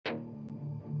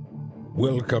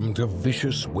Welcome to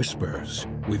Vicious Whispers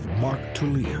with Mark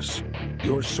Tullius,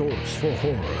 your source for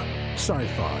horror,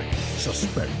 sci-fi,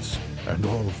 suspense, and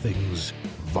all things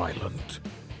violent.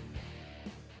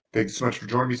 Thank you so much for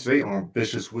joining me today on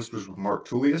Vicious Whispers with Mark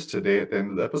Tullius. Today at the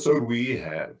end of the episode, we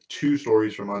have two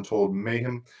stories from Untold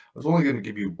Mayhem. I was only going to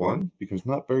give you one because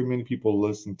not very many people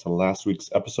listened to last week's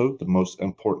episode, the most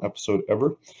important episode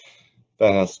ever.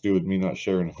 That has to do with me not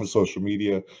sharing on social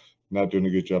media, not doing a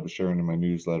good job of sharing in my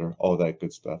newsletter, all that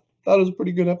good stuff. That was a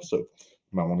pretty good episode.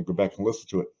 You might want to go back and listen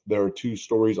to it. There are two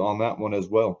stories on that one as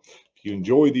well. If you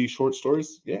enjoy these short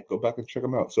stories, go back and check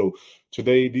them out. So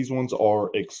today, these ones are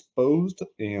Exposed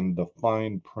and The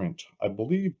Fine Print. I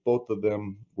believe both of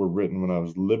them were written when I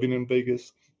was living in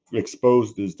Vegas.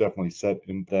 Exposed is definitely set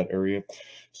in that area.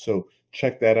 So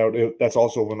check that out. That's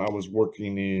also when I was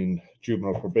working in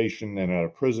juvenile probation and out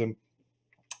of prison.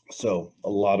 So a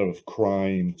lot of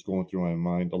crime going through my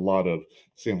mind,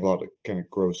 seeing a lot of kind of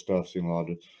gross stuff, seeing a lot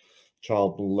of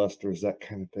child molesters, that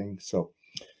kind of thing. So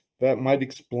that might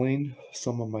explain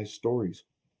some of my stories.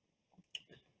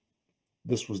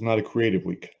 This was not a creative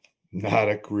week. Not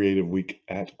a creative week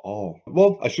at all.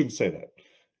 Well, I shouldn't say that.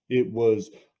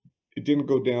 It didn't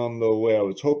go down the way I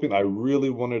was hoping. I really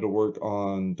wanted to work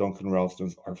on Duncan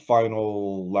Ralston's, our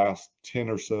final last 10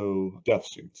 or so death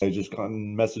scenes. I just got a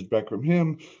message back from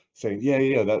him saying,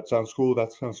 yeah, that sounds cool.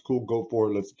 Go for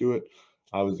it. Let's do it.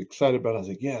 I was excited about it. I was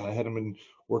like, I hadn't been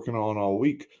working on all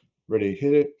week, ready to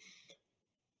hit it.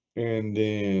 And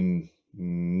then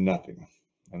nothing.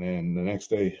 And then the next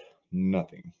day,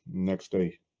 nothing. Next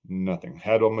day, nothing.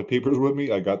 Had all my papers with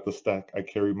me. I got the stack. I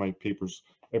carry my papers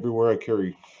everywhere. I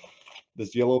carry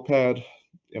this yellow pad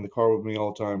in the car with me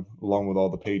all the time, along with all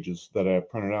the pages that I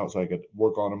printed out so I could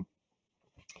work on them.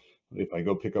 If I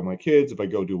go pick up my kids, if I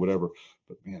go do whatever.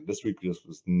 But man, this week just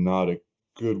was not a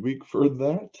good week for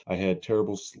that. I had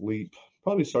terrible sleep,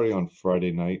 probably starting on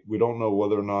Friday night. We don't know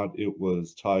whether or not it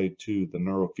was tied to the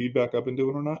neurofeedback I've been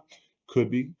doing or not. Could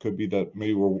be that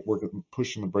maybe we're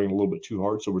pushing the brain a little bit too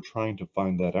hard. So we're trying to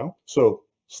find that out. So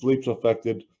sleep's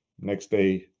affected. Next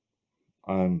day,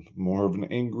 I'm more of an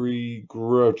angry,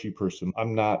 grouchy person.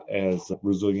 I'm not as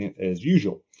resilient as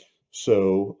usual.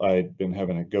 So I'd been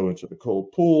having to go into the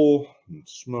cold pool and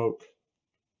smoke,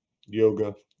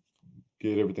 yoga,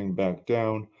 get everything back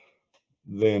down.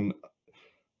 Then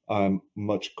I'm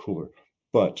much cooler.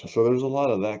 So there's a lot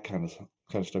of that kind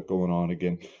of stuff going on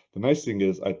again. The nice thing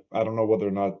is I don't know whether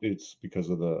or not it's because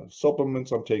of the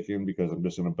supplements I'm taking, because I'm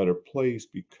just in a better place,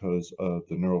 because of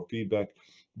the neurofeedback,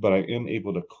 but I am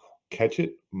able to catch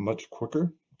it much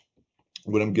quicker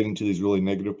when I'm getting to these really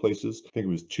negative places. I think it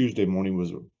was Tuesday morning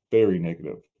was very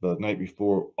negative. The night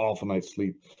before, awful night's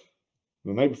sleep.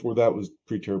 The night before that was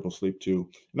pretty terrible sleep too.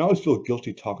 And I always feel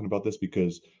guilty talking about this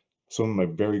because some of my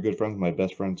very good friends, my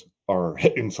best friends, are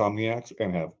insomniacs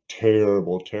and have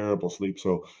terrible, terrible sleep.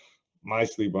 So my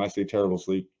sleep, when I say terrible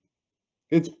sleep,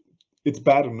 it's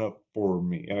bad enough for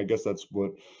me. And I guess that's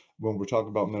what, when we're talking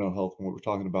about mental health, when we're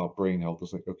talking about brain health,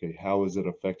 it's like, okay, how is it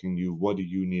affecting you? What do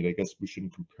you need? I guess we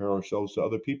shouldn't compare ourselves to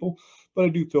other people, but I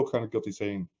do feel kind of guilty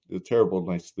saying it's a terrible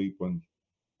night's sleep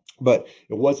but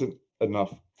it wasn't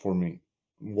enough for me,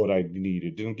 what I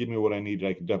needed. It didn't give me what I needed.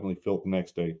 I could definitely feel it the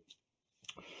next day.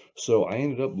 So I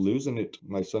ended up losing it.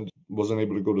 My son wasn't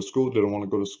able to go to school, didn't want to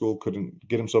go to school, couldn't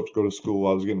get himself to go to school.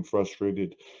 I was getting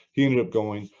frustrated. He ended up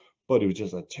going, but it was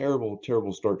just a terrible,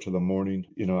 terrible start to the morning.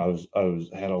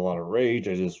 I had a lot of rage.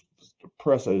 I just was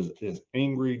depressed. I was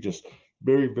angry, just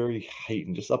very, very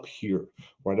heightened, just up here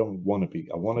where I don't want to be.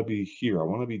 I want to be here. I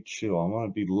want to be chill. I want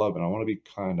to be loving. I want to be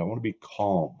kind. I want to be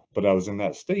calm. But I was in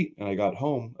that state, and I got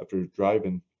home after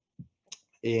driving,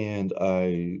 and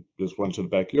I just went to the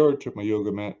backyard, took my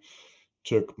yoga mat,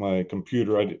 took my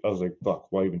computer. I was like,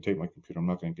 fuck, why even take my computer? I'm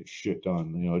not going to get shit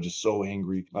done. Just so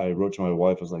angry. I wrote to my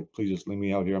wife. I was like, please just leave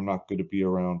me out here. I'm not going to be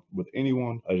around with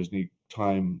anyone. I just need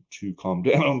time to calm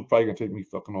down. Probably going to take me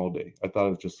fucking all day. I thought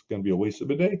it was just going to be a waste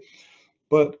of a day.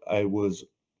 But I was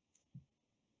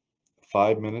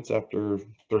 30 minutes after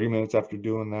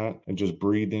doing that and just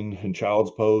breathing in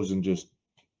child's pose and just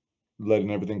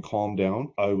letting everything calm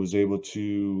down, I was able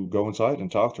to go inside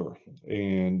and talk to her.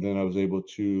 And then I was able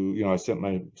to, I sent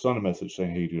my son a message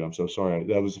saying, hey, dude, I'm so sorry.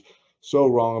 That was so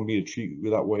wrong of me to treat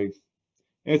you that way.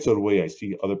 And it's the way I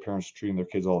see other parents treating their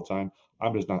kids all the time. I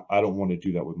don't want to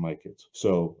do that with my kids.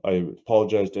 So I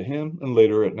apologized to him. And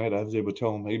later at night, I was able to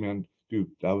tell him, hey, man,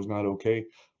 dude, that was not okay.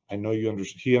 I know he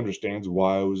understands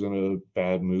why I was in a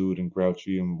bad mood and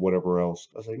grouchy and whatever else.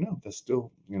 I was like, no, that's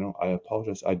still, I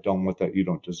apologize. I don't want that. You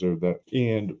don't deserve that.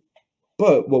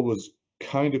 But what was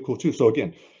kind of cool too. So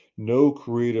again, no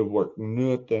creative work,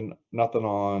 nothing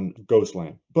on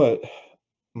Ghostland. But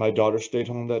my daughter stayed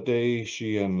home that day.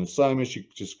 She had an assignment. She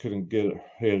just couldn't get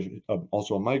her,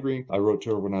 also a migraine. I wrote to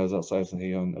her when I was outside. I said,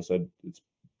 hey, I said, it's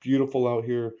beautiful out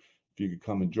here. If you could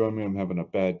come and join me, I'm having a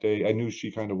bad day. I knew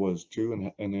she kind of was too,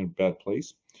 and in a bad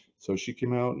place. So she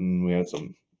came out and we had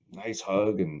some nice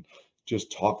hug and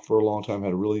just talked for a long time,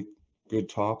 had a really good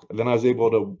talk. And then I was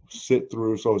able to sit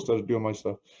through. So instead of doing my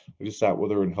stuff, I just sat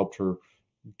with her and helped her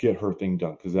get her thing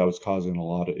done because that was causing a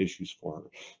lot of issues for her.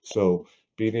 So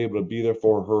being able to be there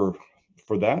for her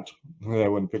for that, I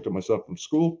went and picked up myself from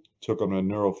school, took on a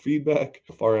neurofeedback,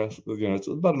 far as it's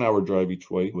about an hour drive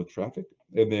each way with traffic,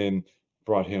 and then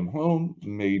brought him home,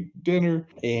 made dinner,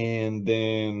 and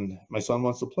then my son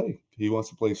wants to play. He wants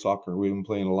to play soccer. We've been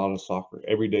playing a lot of soccer.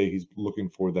 Every day he's looking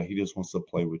for that. He just wants to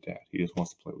play with dad. He just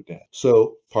wants to play with dad.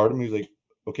 So part of me is like,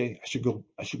 okay, I should go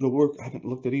work. I haven't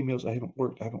looked at emails. I haven't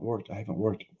worked.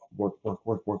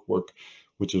 Work,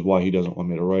 which is why he doesn't want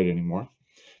me to write anymore,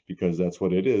 because that's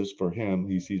what it is for him.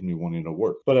 He sees me wanting to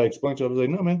work. But I explained to him, I was like,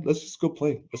 no, man, let's just go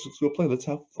play. Let's just go play. Let's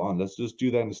have fun. Let's just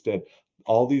do that instead.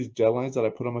 All these deadlines that I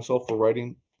put on myself for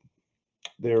writing,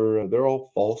 they're all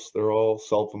false. They're all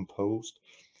self-imposed.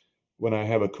 When I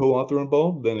have a co-author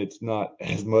involved, then it's not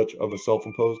as much of a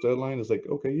self-imposed deadline. It's like,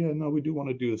 okay, yeah, no, we do want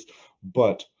to do this.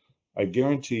 But I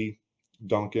guarantee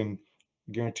Duncan,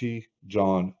 I guarantee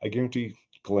John, I guarantee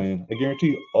Glenn, I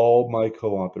guarantee all my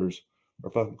co-authors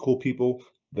are fucking cool people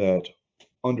that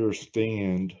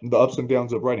understand the ups and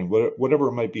downs of writing, whatever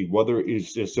it might be, whether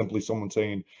it's just simply someone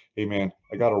saying, hey man,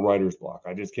 I got a writer's block,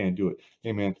 I just can't do it.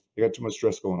 Hey man, I got too much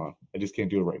stress going on, I just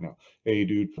can't do it right now. Hey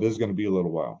dude, this is going to be a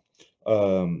little while.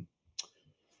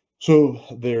 So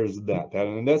there's that,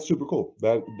 and that's super cool.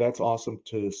 That's awesome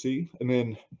to see. And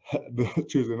then the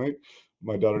Tuesday night,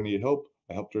 my daughter needed help.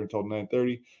 I helped her until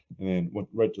 9:30, and then went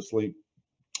right to sleep.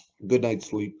 Good night's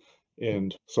sleep.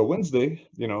 And so Wednesday,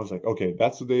 it's like, okay,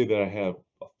 that's the day that I have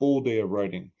a full day of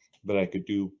writing that I could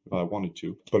do if I wanted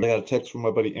to. But I got a text from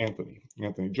my buddy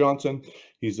Anthony Johnson.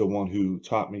 He's the one who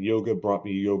taught me yoga, brought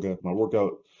me yoga, my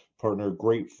workout partner,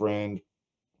 great friend.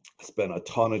 Spent a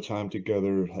ton of time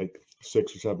together, like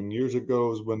 6 or 7 years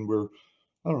ago is when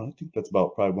I don't know, I think that's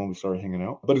about probably when we started hanging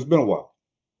out. But it's been a while.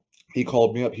 He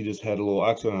called me up. He just had a little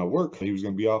accident at work. He was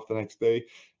going to be off the next day.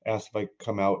 Asked if I could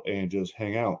come out and just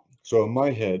hang out. So in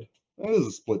my head, that is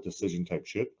a split decision type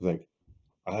shit. Like,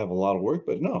 I have a lot of work,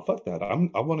 but no, fuck that.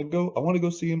 I want to go. I want to go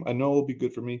see him. I know it'll be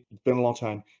good for me. It's been a long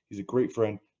time. He's a great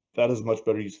friend. That is a much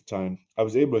better use of time. I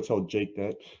was able to tell Jake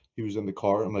that. He was in the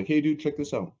car. I'm like, hey, dude, check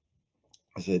this out.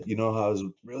 I said, how I was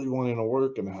really wanting to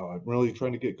work and how I'm really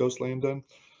trying to get Ghostland done.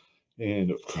 And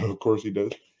of course he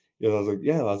does. I was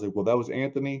like, well, that was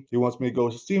Anthony. He wants me to go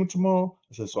see him tomorrow.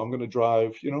 I said, so I'm going to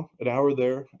drive, an hour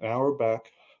there, an hour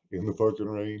back in the fucking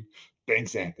rain.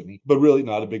 Thanks, Anthony. But really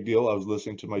not a big deal. I was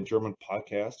listening to my German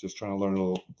podcast, just trying to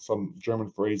learn some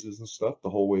German phrases and stuff the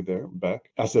whole way there and back.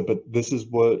 I said, but this is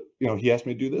what, he asked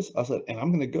me to do this. I said, and I'm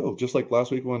going to go. Just like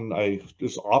last week when I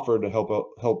just offered to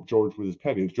help George with his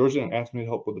patio. George didn't ask me to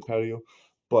help with the patio,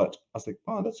 but I was like,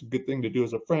 oh, that's a good thing to do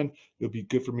as a friend. It'll be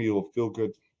good for me. It'll feel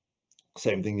good.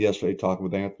 Same thing yesterday, talking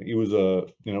with Anthony. It was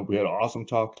we had an awesome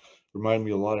talk. Reminded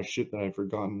me a lot of shit that I'd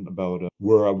forgotten about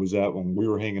where I was at when we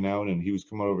were hanging out, and he was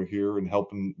coming over here and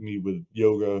helping me with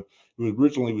yoga. It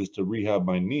originally was to rehab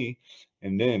my knee,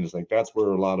 and then it's like that's where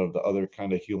a lot of the other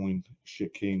kind of healing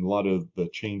shit came. A lot of the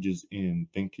changes in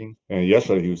thinking. And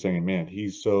yesterday he was saying, man,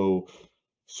 he's so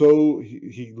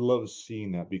he loves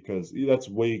seeing that because that's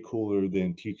way cooler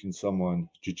than teaching someone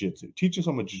jiu-jitsu. Teaching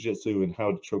someone jiu-jitsu and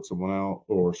how to choke someone out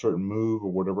or a certain move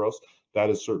or whatever else, that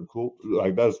is cool.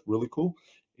 Like that is really cool.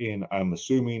 And I'm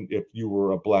assuming if you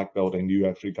were a black belt and you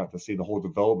actually got to see the whole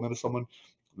development of someone,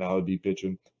 that would be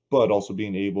bitching. But also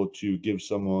being able to give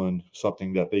someone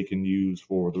something that they can use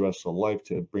for the rest of their life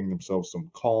to bring themselves some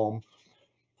calm,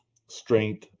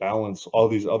 strength, balance, all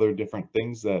these other different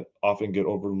things that often get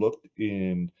overlooked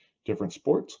in different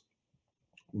sports.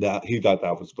 That he thought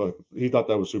that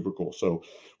was super cool. So,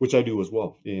 which I do as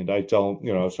well. And I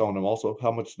was telling him also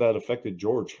how much that affected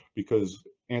George because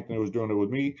Anthony was doing it with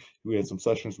me. We had some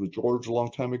sessions with George a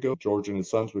long time ago. George and his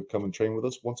sons would come and train with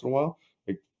us once in a while.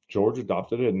 Like George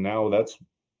adopted it, and now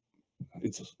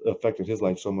it's affected his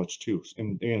life so much too,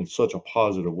 in such a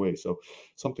positive way. So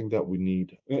something that we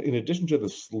need. In addition to the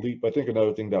sleep, I think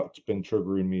another thing that's been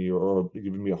triggering me or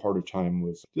giving me a harder time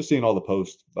was just seeing all the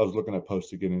posts. I was looking at posts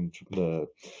to get into the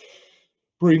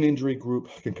brain injury group,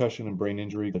 concussion and brain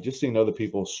injury, just seeing other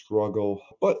people struggle.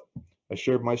 But I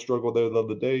shared my struggle there the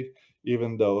other day,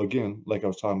 even though, again, like I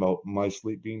was talking about my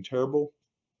sleep being terrible,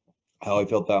 how I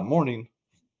felt that morning,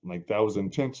 like that was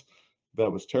intense.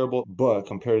 that was terrible. But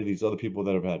compared to these other people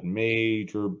that have had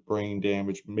major brain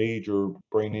damage, major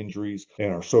brain injuries,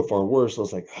 and are so far worse, I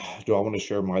was like, do I want to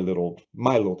share my little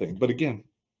thing? But again,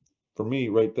 for me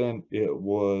right then, it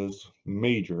was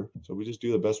major. So we just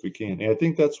do the best we can. And I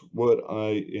think that's what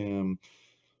I am,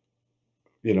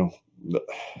 you know,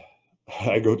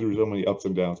 I go through so many ups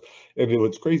and downs. And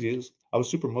what's crazy is I was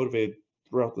super motivated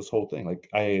throughout this whole thing. Like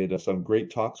I had some great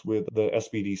talks with the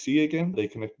SBDC again. They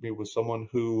connected me with someone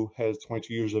who has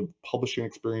 22 years of publishing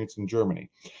experience in Germany.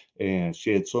 And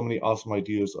she had so many awesome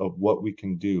ideas of what we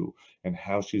can do and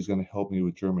how she's going to help me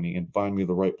with Germany and find me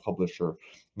the right publisher.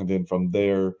 And then from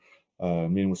there,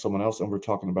 meeting with someone else, and we're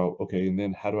talking about, okay, and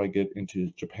then how do I get into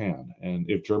Japan? And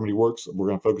if Germany works, we're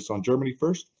going to focus on Germany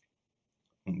first.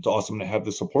 It's awesome to have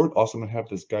the support, awesome to have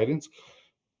this guidance.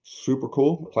 Super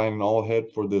cool. Planning all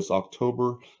ahead for this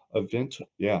October event.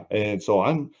 Yeah. And so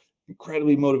I'm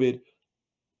incredibly motivated,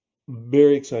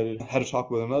 very excited. I had to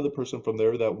talk with another person from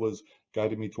there that was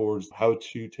guiding me towards how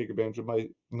to take advantage of my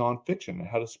nonfiction and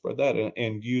how to spread that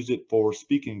and use it for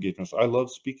speaking engagements. I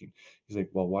love speaking. He's like,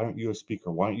 well, why aren't you a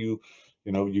speaker? Why aren't you,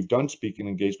 you've done speaking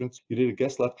engagements. You did a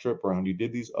guest lecture at Brown. You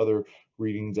did these other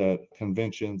readings at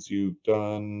conventions. You've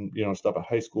done, stuff at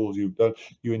high schools. You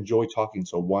enjoy talking.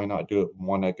 So why not do it?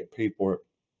 Why not get paid for it?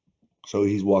 So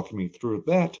he's walking me through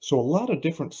that. So a lot of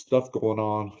different stuff going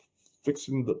on,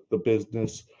 fixing the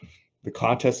business. The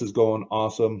contest is going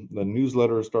awesome. The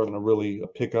newsletter is starting to really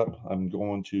pick up. I'm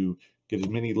going to get as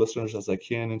many listeners as I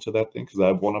can into that thing because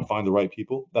I want to find the right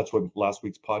people. That's what last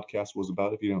week's podcast was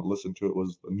about. If you didn't listen to it,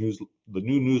 was the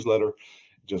new newsletter,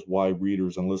 just why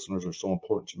readers and listeners are so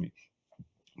important to me.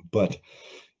 But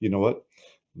you know what?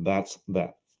 That's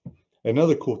that.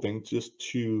 Another cool thing, just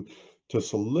to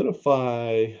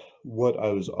solidify what I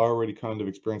was already kind of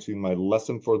experiencing, my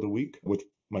lesson for the week, which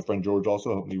my friend George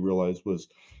also helped me realize, was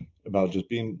about just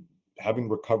having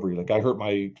recovery. Like I hurt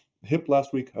my hip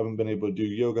last week. I haven't been able to do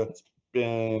yoga. It's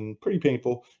been pretty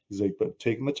painful. He's like, but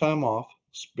taking the time off,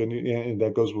 spending, and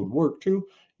that goes with work too,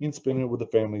 and spending it with the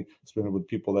family, spending it with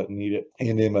people that need it.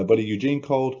 And then my buddy Eugene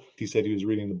called. He said he was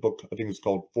reading the book, I think it's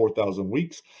called 4,000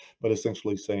 Weeks, but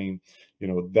essentially saying,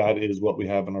 that is what we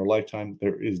have in our lifetime.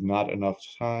 There is not enough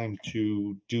time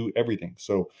to do everything.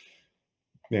 So,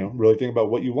 really think about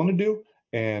what you want to do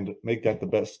and make that the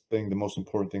best thing, the most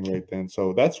important thing right then.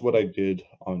 So that's what I did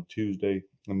on Tuesday.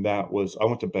 And that was, I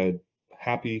went to bed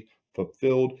happy,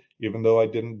 fulfilled, even though I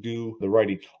didn't do the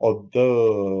writing.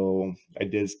 Although I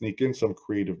did sneak in some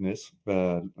creativeness.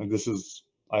 And this is,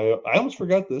 I almost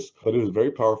forgot this, but it was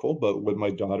very powerful. But when my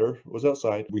daughter was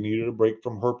outside, we needed a break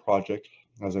from her project.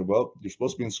 I was like, well, you're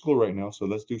supposed to be in school right now, so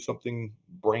let's do something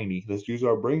brainy. Let's use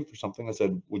our brain for something. I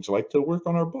said, would you like to work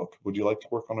on our book? Would you like to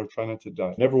work on our Try Not to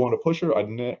Die? Never want to push her. I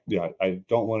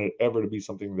don't want it ever to be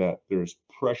something that there's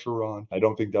pressure on. I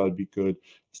don't think that would be good.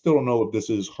 Still don't know if this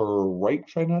is her right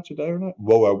Try Not to Die or not.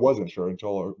 Well, I wasn't sure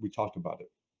until we talked about it.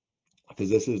 Because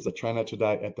this is the Try Not to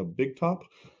Die at the Big Top.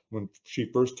 When she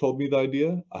first told me the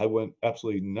idea, I went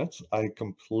absolutely nuts. I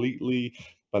completely,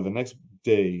 by the next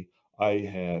day,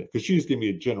 because she just gave me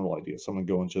a general idea, someone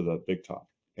going to the Big Top.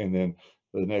 And then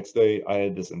the next day, I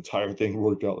had this entire thing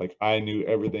worked out. Like I knew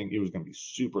everything. It was going to be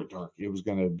super dark. It was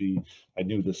going to be, I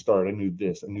knew the start. I knew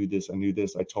this. I knew this. I knew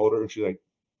this. I told her, and she's like,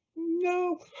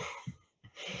 no.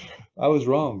 I was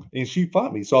wrong. And she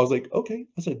fought me. So I was like, okay.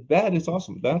 I said, that is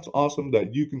awesome. That's awesome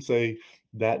that you can say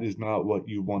that is not what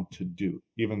you want to do,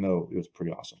 even though it was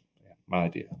pretty awesome. Yeah, my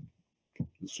idea.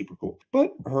 It's super cool.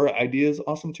 But her idea is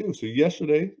awesome too. So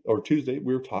yesterday or Tuesday,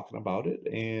 we were talking about it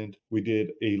and we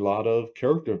did a lot of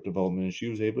character development. And she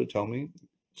was able to tell me,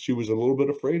 she was a little bit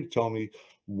afraid to tell me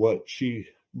what she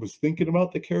was thinking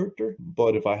about the character.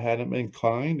 But if I hadn't been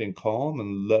kind and calm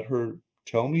and let her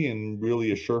tell me and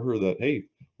really assure her that, hey,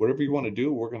 whatever you want to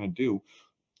do, we're going to do.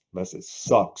 Unless it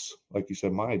sucks. Like you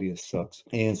said, my idea sucks.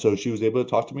 And so she was able to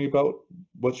talk to me about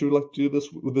what she would like to do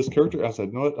with this character. I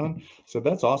said, no, what, hon? I said,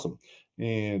 that's awesome.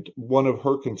 And one of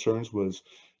her concerns was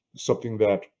something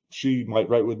that she might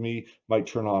write with me, might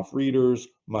turn off readers,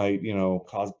 might,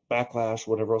 cause backlash,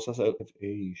 whatever else. I said,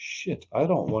 hey, shit, I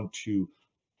don't want to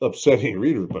upset any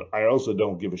readers, but I also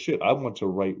don't give a shit. I want to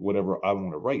write whatever I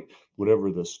want to write,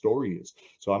 whatever the story is.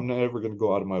 So I'm never going to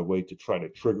go out of my way to try to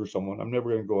trigger someone. I'm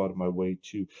never going to go out of my way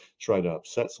to try to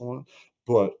upset someone,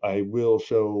 but I will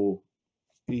show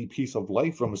the piece of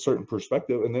life from a certain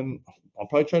perspective, and then I'll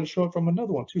probably try to show it from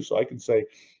another one too, so I can say,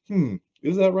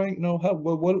 is that right? No,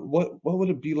 what would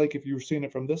it be like if you were seeing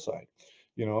it from this side?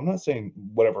 I'm not saying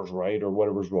whatever's right or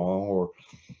whatever's wrong or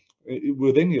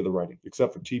with any of the writing,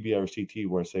 except for TBRCT,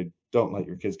 where I say, don't let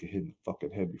your kids get hit in the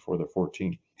fucking head before they're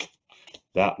 14.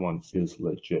 That one is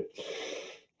legit.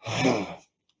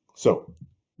 So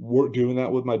we're doing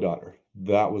that with my daughter.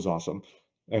 That was awesome.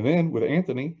 And then with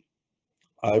Anthony,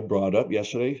 I brought up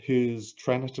yesterday his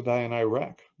Try Not to Die in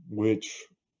Iraq, which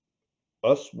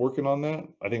us working on that,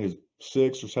 I think it was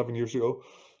 6 or 7 years ago,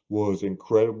 was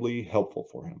incredibly helpful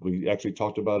for him. We actually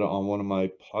talked about it on one of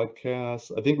my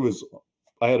podcasts. I think it was,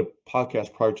 I had a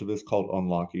podcast prior to this called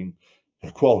Unlocking.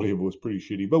 The quality of it was pretty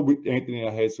shitty, but Anthony and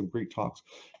I had some great talks.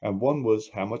 And one was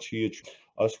how much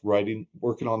us writing,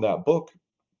 working on that book,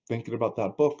 thinking about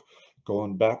that book,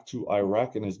 going back to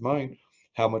Iraq in his mind,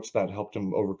 how much that helped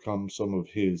him overcome some of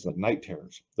his night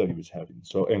terrors that he was having.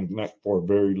 So, and for a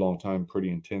very long time,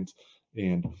 pretty intense,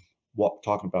 and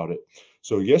talking about it.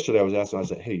 So yesterday I was asking, I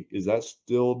said, hey, is that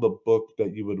still the book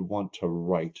that you would want to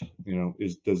write? You know,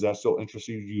 does that still interest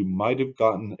you? You might have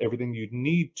gotten everything you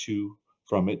need to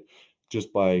from it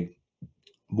just by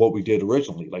what we did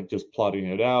originally, like just plotting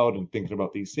it out and thinking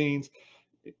about these scenes.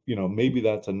 You know, maybe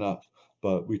that's enough.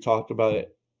 But we talked about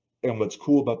it. And what's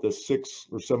cool about the 6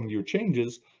 or 7 year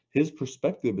changes, his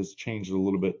perspective has changed a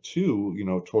little bit too, you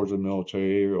know, towards the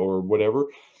military or whatever.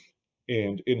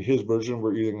 And in his version,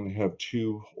 we're either going to have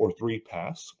 2 or 3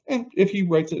 paths. And if he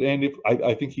writes it, and if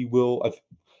I think he will,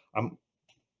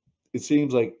 it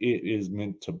seems like it is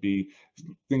meant to be.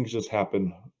 Things just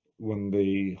happen when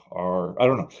they are, I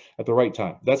don't know, at the right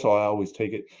time. That's how I always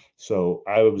take it. So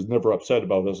I was never upset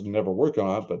about this, never working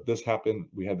on it, but this happened.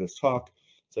 We had this talk.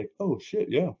 It's like, oh shit,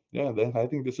 yeah, then I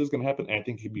think this is going to happen. And I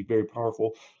think he'd be very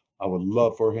powerful. I would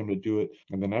love for him to do it.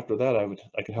 And then after that,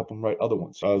 I could help him write other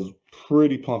ones. I was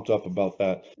pretty pumped up about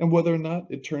that. And whether or not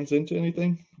it turns into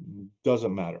anything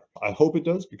doesn't matter. I hope it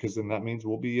does, because then that means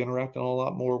we'll be interacting a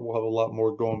lot more. We'll have a lot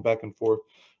more going back and forth.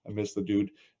 I miss the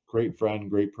dude. Great friend,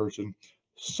 great person.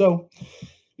 So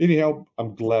anyhow,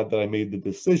 I'm glad that I made the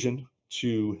decision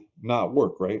to not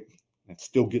work, right? And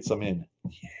still get some in.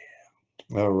 Yeah.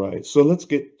 All right, so let's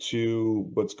get to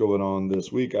what's going on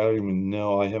this week. I don't even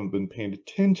know. I haven't been paying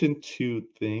attention to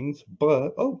things,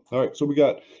 but all right. So we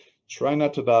got Try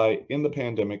Not to Die in the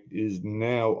Pandemic is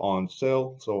now on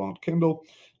sale. So on Kindle,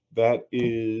 that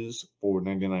is for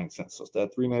 99 cents. So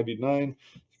that's $3.99. You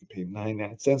can pay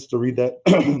 99 cents to read that.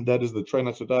 That is the Try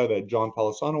Not to Die that John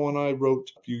Polisano and I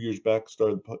wrote a few years back,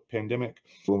 started the pandemic,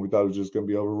 when we thought it was just going to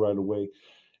be over right away.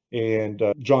 And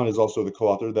John is also the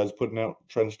co-author that's putting out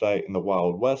Try Not to Die in the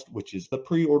Wild West, which is the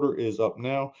pre-order is up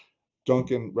now.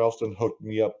 Duncan Ralston hooked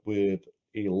me up with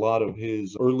a lot of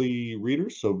his early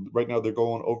readers. So right now they're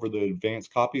going over the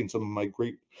advanced copy, and some of my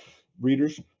great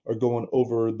readers are going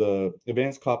over the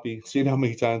advanced copy, seeing how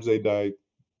many times they die,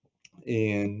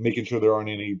 and making sure there aren't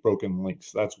any broken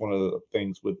links. That's one of the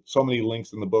things with so many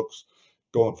links in the books,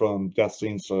 going from death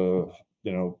scenes to,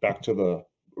 you know, back to the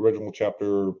original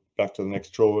chapter, back to the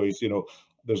next choice. You know,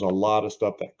 there's a lot of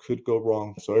stuff that could go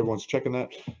wrong. So everyone's checking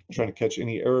that, trying to catch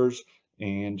any errors,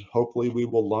 and hopefully we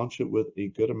will launch it with a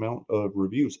good amount of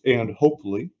reviews. And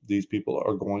hopefully these people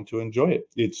are going to enjoy it.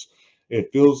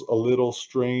 It feels a little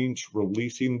strange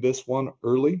releasing this one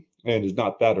early, and it's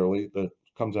not that early. That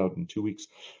comes out in 2 weeks.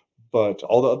 But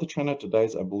all the other Try Not to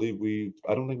Dies, I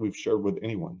don't think we've shared with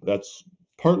anyone. That's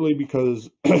partly because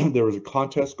there was a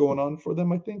contest going on for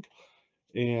them, I think.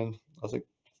 And I was like,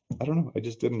 I don't know. I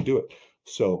just didn't do it.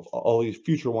 So all these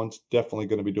future ones, definitely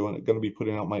going to be doing it. Going to be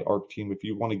putting out my ARC team. If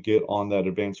you want to get on that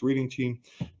advanced reading team,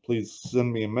 please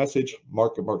send me a message,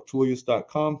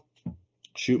 mark@marktulius.com.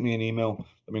 Shoot me an email.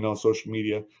 Let me know on social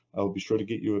media. I will be sure to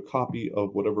get you a copy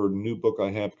of whatever new book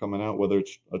I have coming out, whether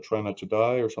it's a Try Not to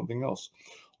Die or something else.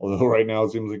 Although right now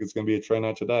it seems like it's going to be a Try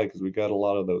Not to Die, because we got a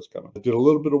lot of those coming. I did a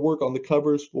little bit of work on the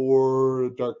covers for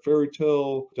Dark Fairy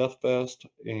Tale, Death Fest,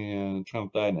 and Try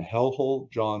Not to Die in a Hellhole,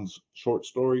 John's short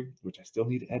story, which I still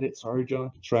need to edit. Sorry,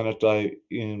 John. Try Not to Die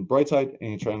in Brightside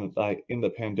and Try Not to Die in the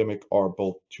Pandemic are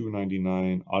both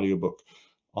 $2.99 audiobook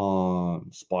on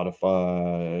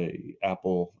Spotify,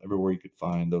 Apple, everywhere you could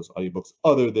find those audiobooks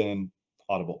other than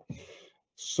Audible.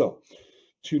 So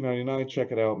 $2.99,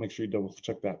 check it out. Make sure you double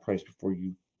check that price before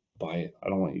you buy it. I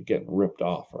don't want you getting ripped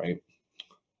off, right?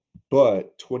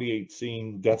 But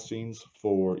 28 death scenes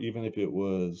for, even if it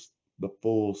was the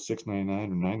full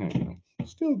 $6.99 or $9.99,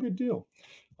 still a good deal.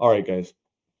 All right, guys,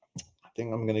 I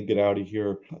think I'm gonna get out of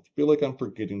here. I feel like I'm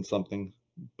forgetting something,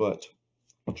 but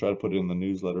I'll try to put it in the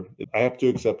newsletter. I have to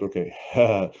accept, okay,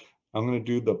 I'm going to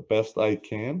do the best I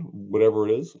can, whatever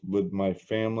it is, with my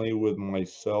family, with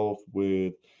myself,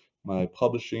 with my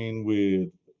publishing,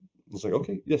 it's like,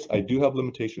 okay, yes, I do have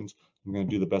limitations. I'm going to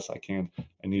do the best I can.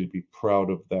 I need to be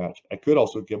proud of that. I could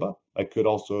also give up. I could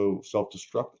also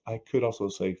self-destruct. I could also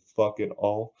say, fuck it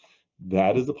all.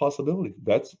 That is a possibility.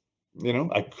 That's,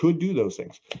 I could do those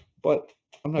things, but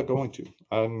I'm not going to.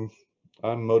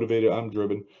 I'm motivated. I'm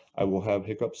driven. I will have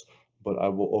hiccups, but I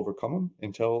will overcome them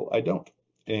until I don't.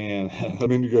 And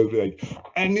then you guys be like,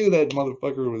 I knew that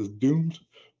motherfucker was doomed,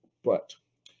 but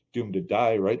doomed to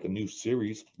die, right? The new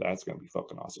series. That's going to be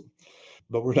fucking awesome.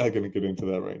 But we're not going to get into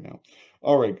that right now.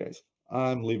 All right, guys.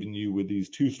 I'm leaving you with these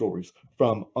two stories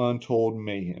from Untold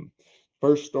Mayhem.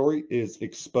 First story is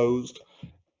Exposed.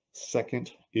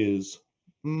 Second is,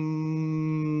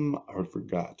 I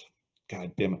forgot.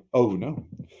 God damn it. Oh, no.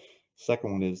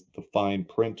 Second one is The Fine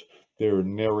Print. They're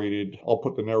narrated. I'll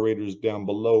put the narrators down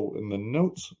below in the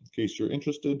notes in case you're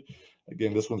interested.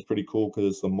 Again, this one's pretty cool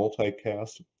because it's a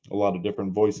multicast, a lot of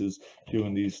different voices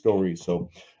doing these stories. So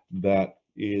that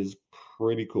is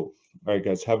pretty cool. All right,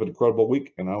 guys, have an incredible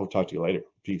week, and I will talk to you later.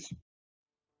 Peace.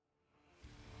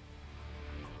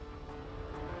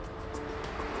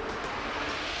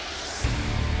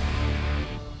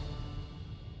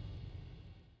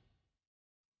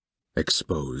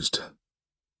 Exposed.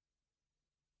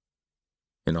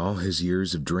 In all his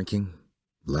years of drinking,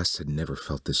 Les had never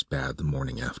felt this bad the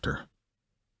morning after,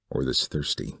 or this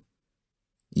thirsty.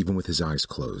 Even with his eyes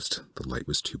closed, the light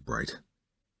was too bright.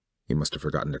 He must have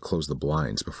forgotten to close the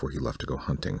blinds before he left to go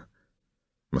hunting.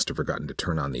 Must have forgotten to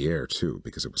turn on the air, too,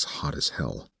 because it was hot as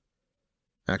hell.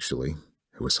 Actually,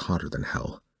 it was hotter than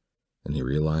hell, and he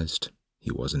realized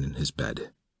he wasn't in his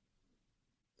bed.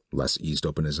 Les eased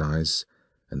open his eyes,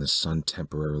 and the sun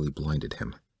temporarily blinded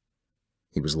him.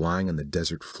 He was lying on the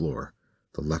desert floor,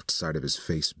 the left side of his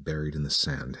face buried in the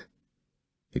sand.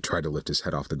 He tried to lift his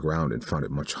head off the ground and found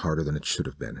it much harder than it should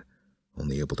have been,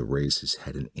 only able to raise his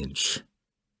head an inch.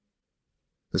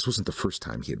 This wasn't the first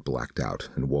time he had blacked out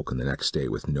and woken the next day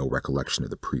with no recollection of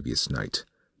the previous night,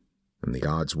 and the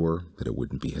odds were that it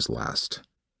wouldn't be his last.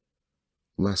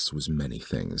 Les was many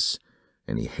things,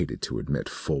 and he hated to admit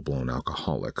full-blown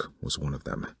alcoholic was one of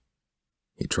them.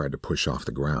 He tried to push off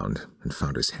the ground and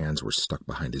found his hands were stuck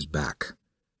behind his back.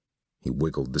 He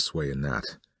wiggled this way and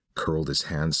that, curled his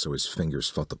hands so his fingers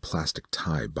felt the plastic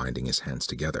tie binding his hands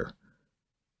together.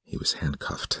 He was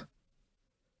handcuffed.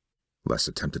 Les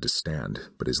attempted to stand,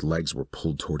 but his legs were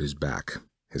pulled toward his back,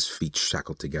 his feet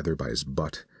shackled together by his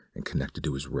butt and connected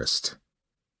to his wrist.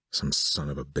 Some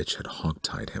son of a bitch had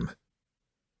hogtied him.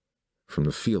 From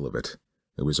the feel of it,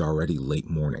 it was already late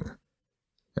morning.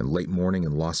 And late morning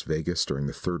in Las Vegas during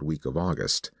the third week of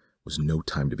August was no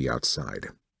time to be outside,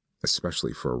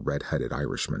 especially for a red-headed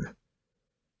Irishman.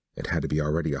 It had to be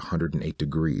already 108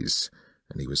 degrees,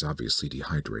 and he was obviously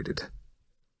dehydrated.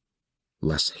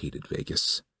 Les hated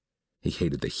Vegas. He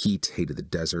hated the heat, hated the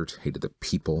desert, hated the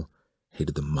people,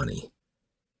 hated the money.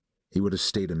 He would have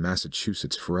stayed in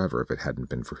Massachusetts forever if it hadn't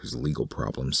been for his legal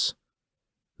problems.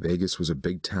 Vegas was a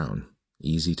big town,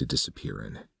 easy to disappear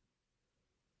in.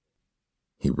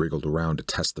 He wriggled around to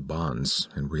test the bonds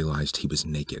and realized he was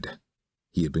naked.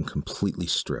 He had been completely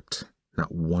stripped,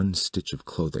 not one stitch of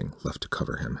clothing left to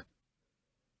cover him.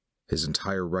 His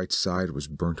entire right side was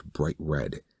burnt bright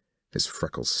red, his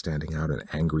freckles standing out an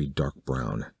angry dark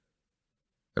brown.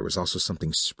 There was also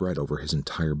something spread over his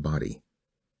entire body.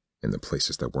 In the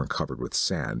places that weren't covered with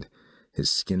sand,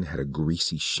 his skin had a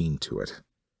greasy sheen to it.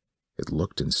 It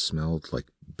looked and smelled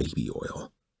like baby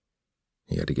oil.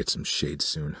 He had to get some shade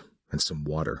soon, and some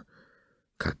water.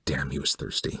 God damn, he was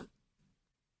thirsty.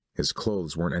 His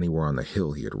clothes weren't anywhere on the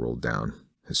hill he had rolled down,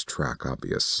 his track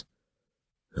obvious.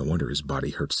 No wonder his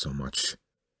body hurt so much.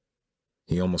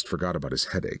 He almost forgot about his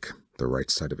headache, the right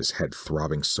side of his head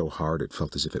throbbing so hard it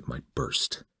felt as if it might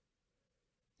burst.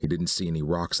 He didn't see any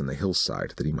rocks on the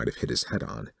hillside that he might have hit his head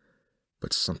on,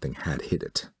 but something had hit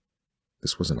it.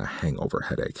 This wasn't a hangover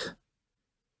headache.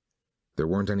 There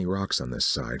weren't any rocks on this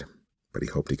side, but he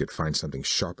hoped he could find something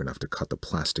sharp enough to cut the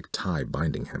plastic tie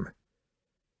binding him.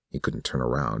 He couldn't turn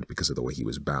around because of the way he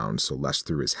was bound, so Les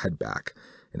threw his head back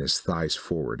and his thighs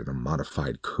forward in a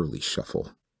modified curly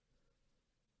shuffle.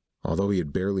 Although he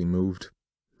had barely moved,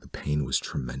 the pain was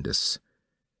tremendous,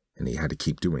 and he had to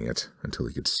keep doing it until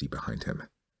he could see behind him.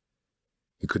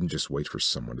 He couldn't just wait for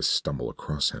someone to stumble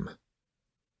across him.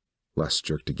 Les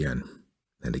jerked again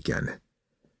and again.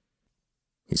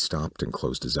 He stopped and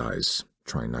closed his eyes,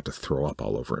 trying not to throw up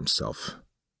all over himself.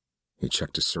 He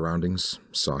checked his surroundings,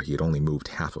 saw he had only moved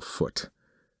half a foot.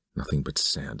 Nothing but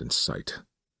sand in sight.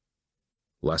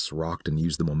 Les rocked and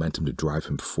used the momentum to drive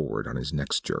him forward on his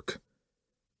next jerk.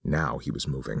 Now he was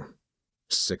moving.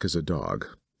 Sick as a dog,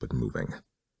 but moving.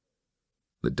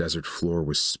 The desert floor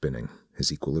was spinning,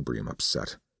 his equilibrium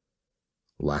upset.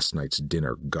 Last night's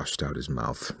dinner gushed out his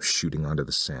mouth, shooting onto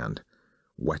the sand,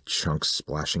 wet chunks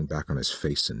splashing back on his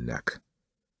face and neck.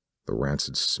 The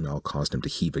rancid smell caused him to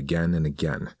heave again and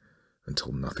again,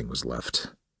 until nothing was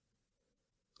left.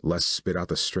 Les spit out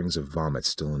the strings of vomit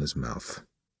still in his mouth.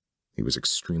 He was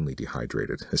extremely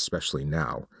dehydrated, especially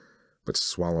now, but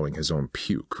swallowing his own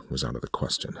puke was out of the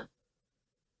question.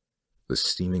 The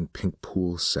steaming pink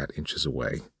pool sat inches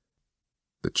away.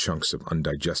 The chunks of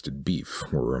undigested beef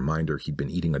were a reminder he'd been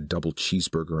eating a double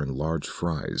cheeseburger and large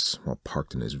fries while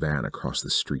parked in his van across the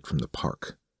street from the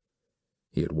park.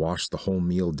 He had washed the whole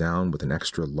meal down with an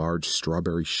extra large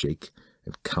strawberry shake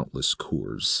and countless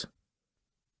Coors.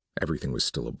 Everything was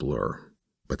still a blur,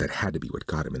 but that had to be what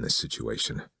got him in this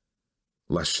situation.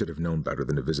 Les should have known better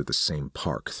than to visit the same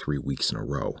park 3 weeks in a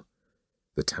row.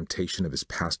 The temptation of his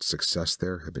past success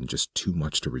there had been just too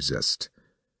much to resist,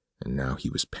 and now he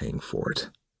was paying for it.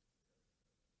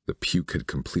 The puke had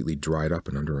completely dried up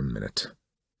in under a minute.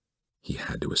 He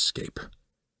had to escape.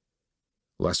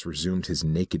 Les resumed his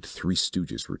naked Three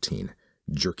Stooges routine,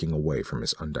 jerking away from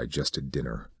his undigested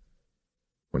dinner.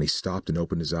 When he stopped and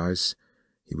opened his eyes,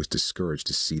 he was discouraged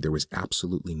to see there was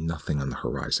absolutely nothing on the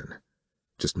horizon,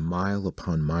 just mile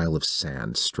upon mile of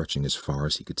sand stretching as far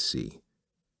as he could see.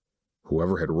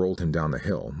 Whoever had rolled him down the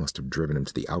hill must have driven him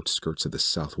to the outskirts of the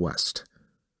Southwest.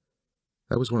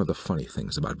 That was one of the funny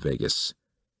things about Vegas.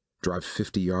 Drive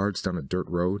 50 yards down a dirt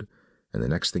road, and the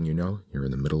next thing you know, you're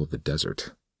in the middle of the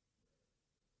desert.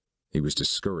 He was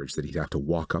discouraged that he'd have to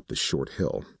walk up the short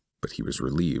hill, but he was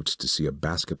relieved to see a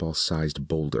basketball-sized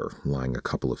boulder lying a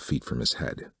couple of feet from his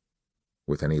head.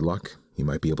 With any luck, he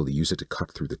might be able to use it to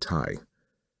cut through the tie,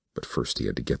 but first he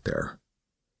had to get there.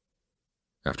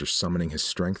 After summoning his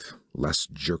strength, Les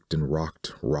jerked and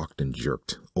rocked and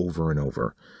jerked, over and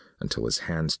over, until his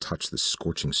hands touched the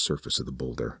scorching surface of the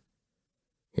boulder.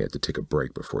 He had to take a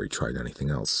break before he tried anything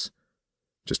else.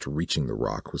 Just reaching the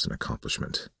rock was an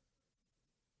accomplishment.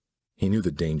 He knew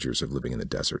the dangers of living in the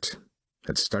desert,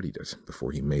 had studied it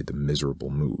before he made the miserable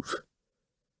move.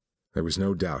 There was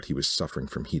no doubt he was suffering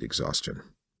from heat exhaustion.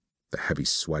 The heavy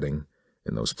sweating,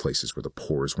 in those places where the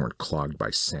pores weren't clogged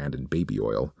by sand and baby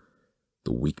oil,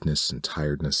 the weakness and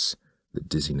tiredness, the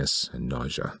dizziness and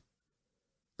nausea,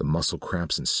 the muscle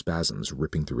cramps and spasms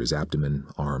ripping through his abdomen,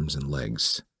 arms, and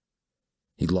legs.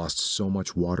 He'd lost so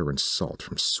much water and salt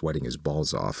from sweating his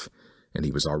balls off, and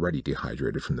he was already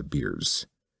dehydrated from the beers.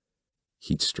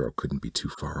 Heat stroke couldn't be too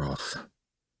far off.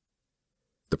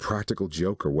 The practical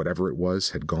joke, or whatever it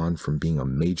was, had gone from being a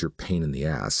major pain in the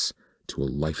ass to a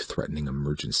life-threatening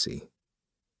emergency.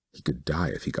 He could die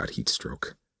if he got heat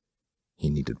stroke.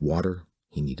 He needed water,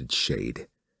 he needed shade.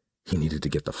 He needed to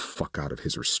get the fuck out of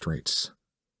his restraints.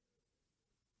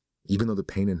 Even though the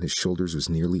pain in his shoulders was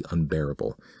nearly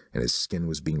unbearable, and his skin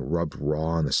was being rubbed raw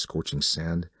on the scorching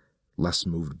sand, Les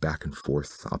moved back and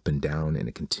forth, up and down in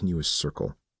a continuous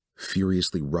circle,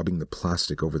 furiously rubbing the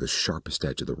plastic over the sharpest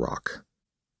edge of the rock.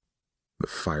 The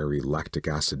fiery lactic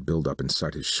acid buildup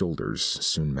inside his shoulders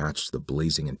soon matched the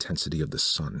blazing intensity of the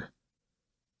sun.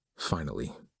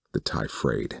 Finally, the tie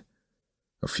frayed.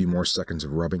 A few more seconds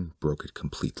of rubbing broke it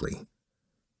completely.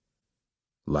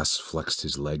 Les flexed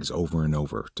his legs over and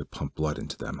over to pump blood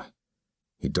into them.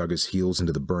 He dug his heels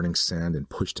into the burning sand and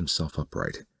pushed himself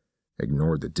upright,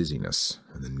 ignored the dizziness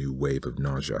and the new wave of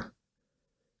nausea.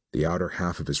 The outer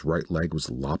half of his right leg was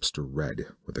lobster red,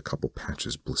 with a couple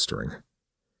patches blistering.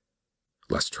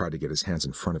 Les tried to get his hands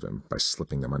in front of him by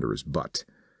slipping them under his butt,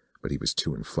 but he was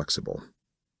too inflexible.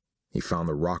 He found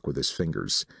the rock with his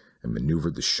fingers and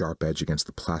maneuvered the sharp edge against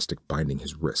the plastic binding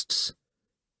his wrists.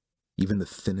 Even the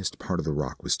thinnest part of the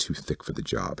rock was too thick for the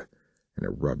job, and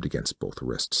it rubbed against both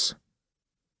wrists.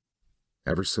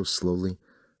 Ever so slowly,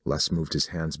 Les moved his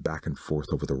hands back and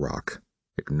forth over the rock,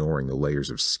 ignoring the layers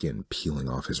of skin peeling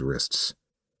off his wrists.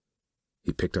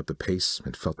 He picked up the pace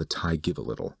and felt the tie give a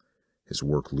little, his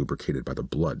work lubricated by the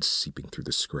blood seeping through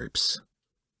the scrapes.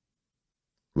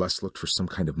 Les looked for some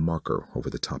kind of marker over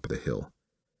the top of the hill.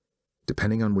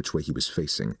 Depending on which way he was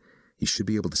facing, he should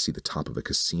be able to see the top of a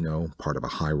casino, part of a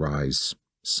high-rise,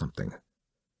 something.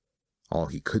 All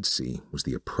he could see was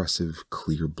the oppressive,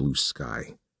 clear blue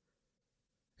sky.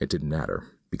 It didn't matter,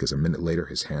 because a minute later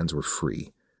his hands were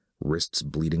free, wrists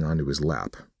bleeding onto his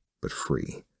lap, but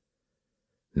free.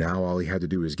 Now all he had to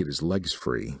do was get his legs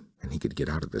free, and he could get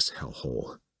out of this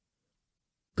hellhole.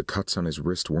 The cuts on his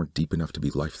wrist weren't deep enough to be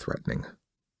life-threatening,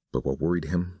 but what worried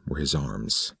him were his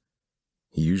arms.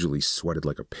 He usually sweated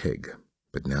like a pig,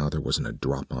 but now there wasn't a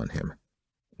drop on him.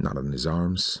 Not on his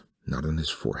arms, not on his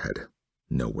forehead,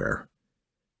 nowhere.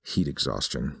 Heat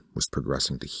exhaustion was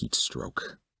progressing to heat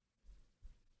stroke.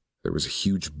 There was a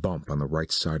huge bump on the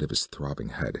right side of his throbbing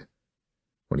head.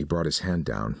 When he brought his hand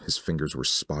down, his fingers were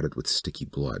spotted with sticky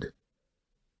blood.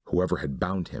 Whoever had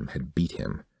bound him had beat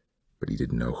him, but he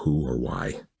didn't know who or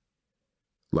why.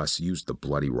 Les used the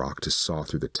bloody rock to saw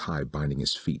through the tie binding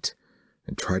his feet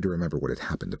and tried to remember what had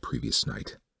happened the previous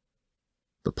night.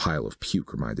 The pile of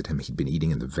puke reminded him he'd been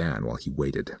eating in the van while he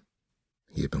waited.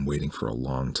 He had been waiting for a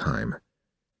long time.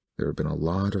 There had been a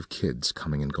lot of kids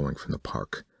coming and going from the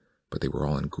park, but they were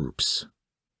all in groups.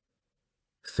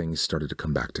 Things started to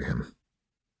come back to him.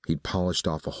 He'd polished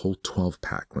off a whole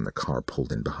 12-pack when the car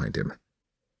pulled in behind him.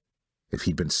 If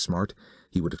he'd been smart,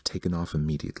 he would have taken off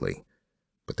immediately,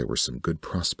 but there were some good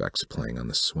prospects playing on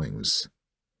the swings.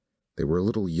 They were a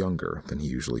little younger than he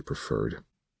usually preferred,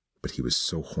 but he was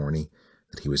so horny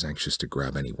that he was anxious to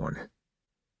grab anyone.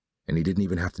 And he didn't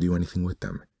even have to do anything with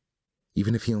them.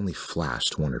 Even if he only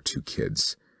flashed 1 or 2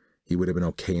 kids, he would have been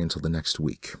okay until the next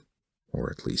week, or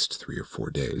at least 3 or 4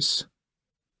 days.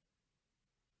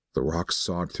 The rock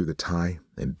sawed through the tie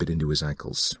and bit into his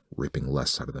ankles, ripping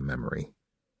Les out of the memory.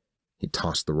 He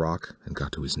tossed the rock and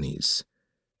got to his knees.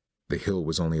 The hill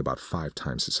was only about 5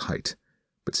 times his height,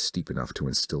 but steep enough to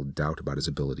instill doubt about his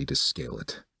ability to scale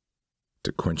it.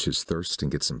 To quench his thirst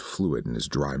and get some fluid in his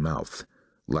dry mouth,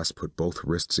 Les put both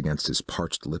wrists against his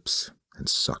parched lips and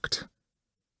sucked.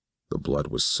 The blood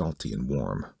was salty and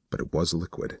warm, but it was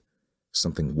liquid,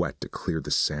 something wet to clear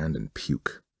the sand and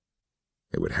puke.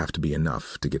 It would have to be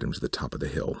enough to get him to the top of the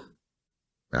hill.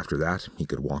 After that, he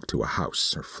could walk to a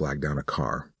house or flag down a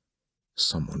car.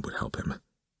 Someone would help him.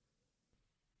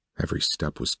 Every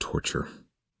step was torture.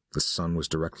 The sun was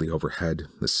directly overhead,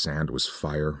 the sand was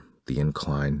fire, the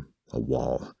incline, a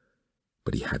wall.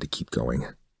 But he had to keep going.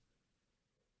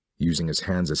 Using his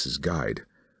hands as his guide,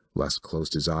 Les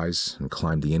closed his eyes and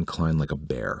climbed the incline like a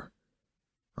bear.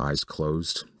 Eyes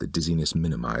closed, the dizziness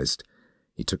minimized,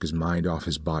 he took his mind off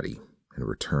his body and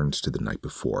returned to the night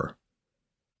before.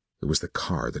 It was the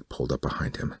car that pulled up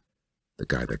behind him, the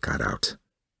guy that got out.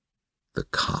 The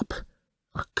cop.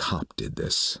 A cop did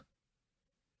this.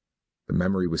 The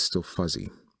memory was still fuzzy,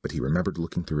 but he remembered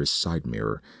looking through his side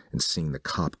mirror and seeing the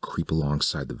cop creep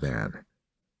alongside the van.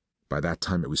 By that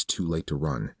time it was too late to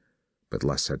run, but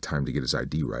Les had time to get his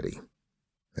ID ready.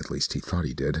 At least he thought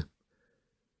he did.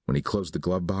 When he closed the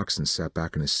glove box and sat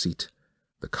back in his seat,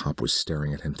 the cop was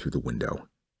staring at him through the window.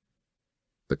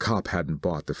 The cop hadn't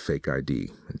bought the fake ID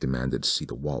and demanded to see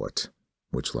the wallet,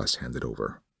 which Les handed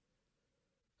over.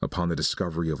 Upon the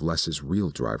discovery of Les's real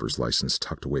driver's license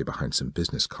tucked away behind some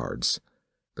business cards,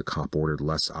 the cop ordered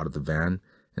Les out of the van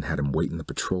and had him wait in the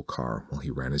patrol car while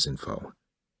he ran his info.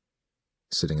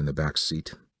 Sitting in the back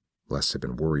seat, Les had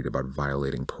been worried about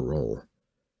violating parole.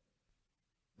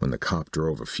 When the cop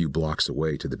drove a few blocks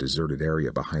away to the deserted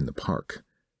area behind the park,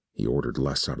 he ordered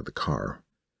Les out of the car.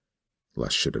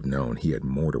 Les should have known he had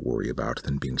more to worry about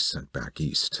than being sent back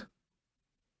east.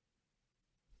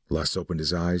 Les opened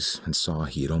his eyes and saw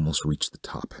he had almost reached the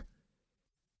top.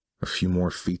 A few more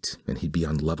feet and he'd be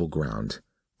on level ground,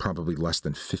 probably less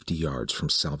than 50 yards from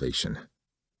salvation.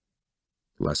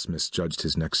 Les misjudged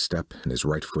his next step and his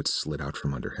right foot slid out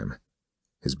from under him.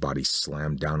 His body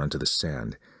slammed down onto the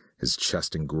sand, his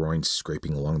chest and groin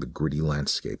scraping along the gritty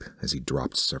landscape as he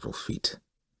dropped several feet.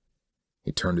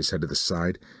 He turned his head to the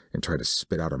side and tried to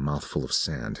spit out a mouthful of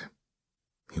sand.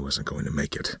 He wasn't going to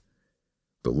make it.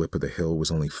 The lip of the hill was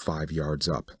only 5 yards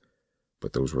up,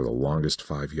 but those were the longest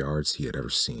 5 yards he had ever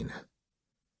seen.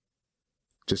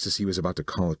 Just as he was about to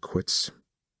call it quits,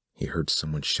 he heard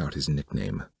someone shout his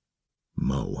nickname,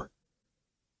 Mo.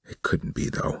 It couldn't be,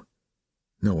 though.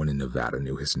 No one in Nevada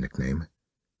knew his nickname.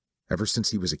 Ever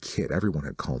since he was a kid, everyone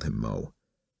had called him Mo.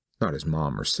 Not his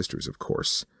mom or sisters, of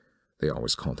course. They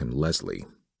always called him Leslie,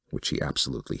 which he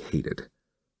absolutely hated.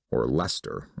 Or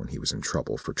Lester when he was in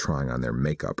trouble for trying on their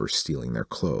makeup or stealing their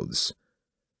clothes.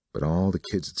 But all the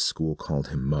kids at school called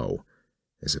him Mo,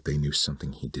 as if they knew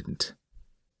something he didn't.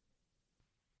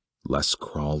 Les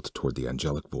crawled toward the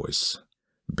angelic voice,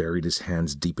 buried his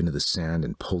hands deep into the sand,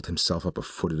 and pulled himself up a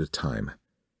foot at a time.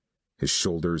 His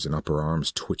shoulders and upper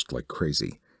arms twitched like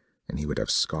crazy, and he would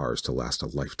have scars to last a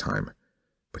lifetime,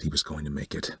 but he was going to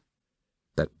make it.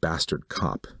 That bastard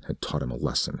cop had taught him a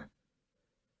lesson.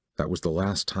 That was the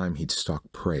last time he'd stalk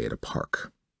prey at a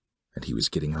park, and he was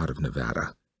getting out of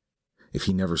Nevada. If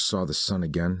he never saw the sun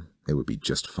again, it would be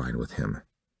just fine with him.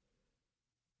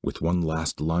 With one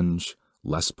last lunge,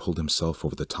 Les pulled himself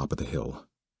over the top of the hill.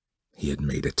 He had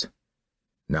made it.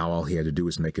 Now all he had to do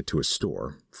was make it to a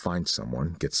store, find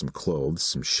someone, get some clothes,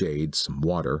 some shade, some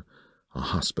water, a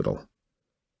hospital.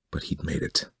 But he'd made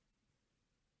it.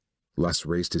 Les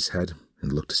raised his head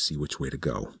and looked to see which way to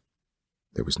go.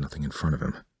 There was nothing in front of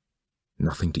him.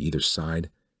 Nothing to either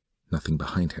side, nothing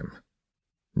behind him.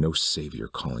 No savior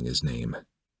calling his name.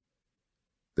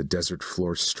 The desert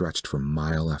floor stretched for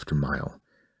mile after mile,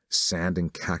 sand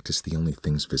and cactus the only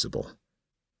things visible.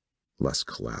 Les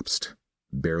collapsed,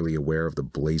 barely aware of the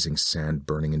blazing sand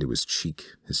burning into his cheek,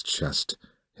 his chest,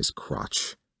 his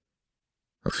crotch.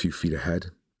 A few feet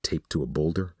ahead, taped to a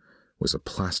boulder, was a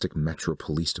plastic Metro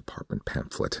Police Department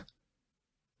pamphlet.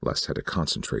 Les had to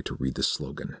concentrate to read the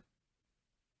slogan: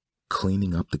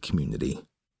 "Cleaning up the community,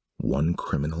 one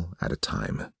criminal at a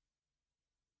time."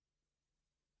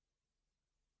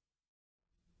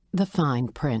 The fine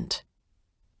print.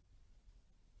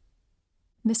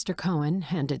 Mr. Cohen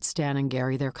handed Stan and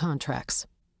Gary their contracts,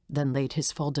 then laid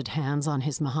his folded hands on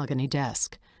his mahogany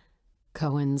desk.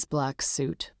 Cohen's black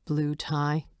suit, blue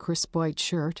tie, crisp white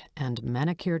shirt, and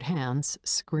manicured hands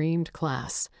screamed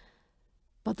class.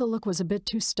 But the look was a bit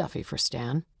too stuffy for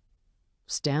Stan.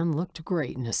 Stan looked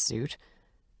great in a suit,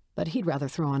 but he'd rather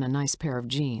throw on a nice pair of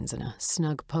jeans and a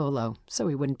snug polo so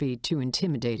he wouldn't be too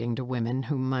intimidating to women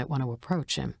who might want to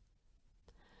approach him.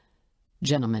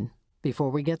 "Gentlemen,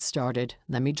 before we get started,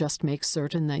 let me just make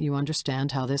certain that you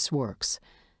understand how this works.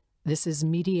 This is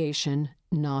mediation,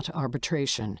 not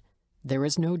arbitration. There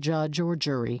is no judge or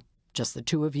jury, just the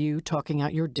two of you talking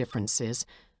out your differences,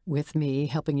 with me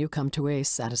helping you come to a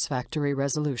satisfactory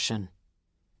resolution."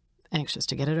 Anxious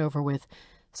to get it over with,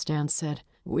 Stan said,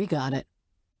 "We got it."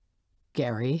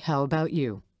 "Gary, how about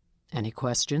you? Any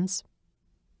questions?"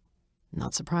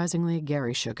 Not surprisingly,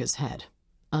 Gary shook his head,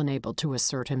 unable to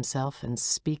assert himself and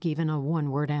speak even a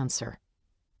one-word answer.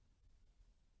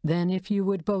 "Then if you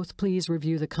would both please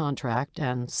review the contract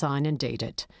and sign and date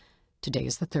it. Today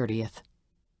is the 30th.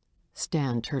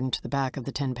 Stan turned to the back of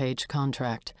the 10-page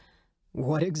contract.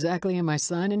 "What exactly am I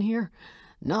signing here?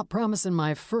 Not promising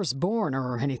my firstborn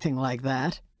or anything like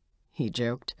that," he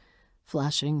joked,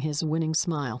 flashing his winning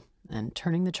smile and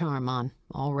turning the charm on,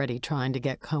 already trying to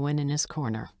get Cohen in his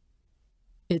corner.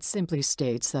 "It simply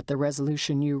states that the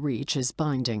resolution you reach is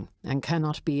binding and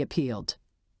cannot be appealed.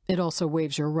 It also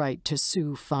waives your right to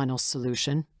sue Final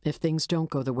Solution if things don't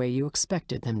go the way you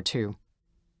expected them to."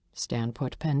 Stan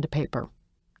put pen to paper,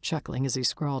 chuckling as he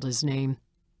scrawled his name.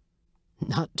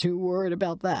 "Not too worried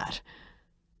about that."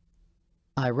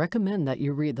 "I recommend that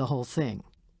you read the whole thing."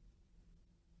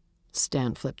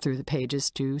 Stan flipped through the pages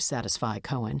to satisfy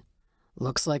Cohen.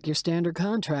 "Looks like your standard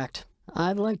contract.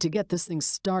 I'd like to get this thing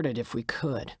started if we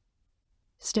could."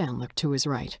 Stan looked to his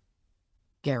right.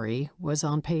 Gary was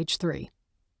on page 3.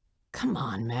 "Come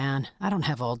on, man. I don't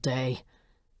have all day."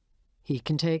 "He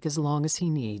can take as long as he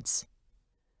needs."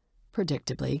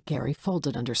 Predictably, Gary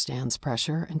folded under Stan's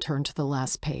pressure and turned to the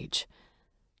last page.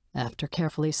 After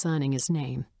carefully signing his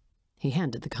name, he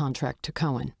handed the contract to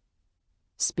Cohen.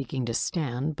 Speaking to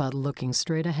Stan, but looking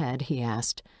straight ahead, he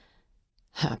asked,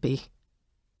 "Happy?"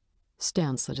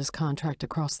 Stan slid his contract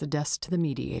across the desk to the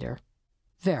mediator.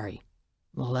 "Very.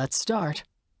 Let's start."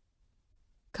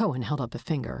 Cohen held up a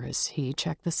finger as he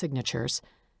checked the signatures.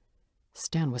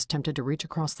 Stan was tempted to reach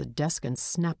across the desk and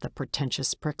snap the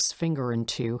pretentious prick's finger in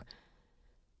two,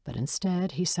 but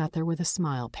instead he sat there with a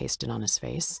smile pasted on his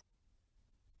face.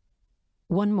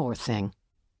 "One more thing,"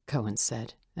 Cohen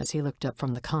said as he looked up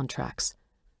from the contracts.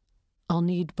 "I'll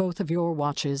need both of your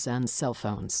watches and cell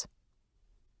phones."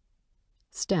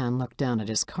 Stan looked down at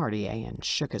his Cartier and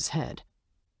shook his head.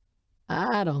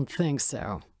 "I don't think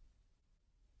so."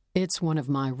 "It's one of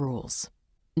my rules.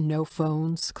 No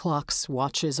phones, clocks,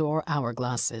 watches, or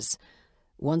hourglasses.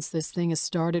 Once this thing is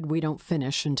started, we don't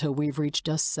finish until we've reached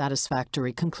a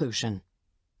satisfactory conclusion."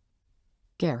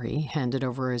 Gary handed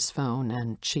over his phone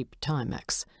and cheap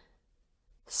Timex.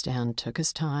 Stan took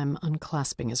his time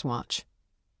unclasping his watch.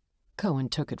 Cohen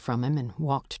took it from him and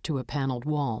walked to a paneled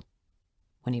wall.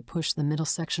 When he pushed the middle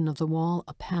section of the wall,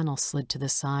 a panel slid to the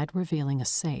side, revealing a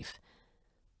safe.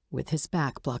 With his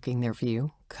back blocking their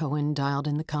view, Cohen dialed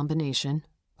in the combination,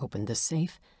 opened the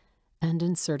safe, and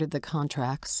inserted the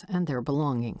contracts and their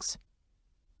belongings.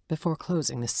 Before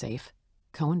closing the safe,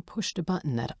 Cohen pushed a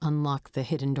button that unlocked the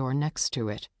hidden door next to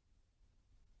it.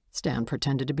 Stan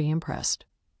pretended to be impressed.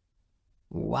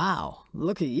 "Wow,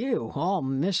 look at you, all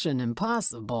Mission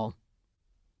Impossible."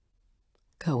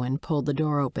 Cohen pulled the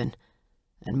door open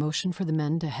and motioned for the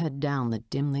men to head down the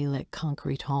dimly lit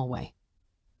concrete hallway.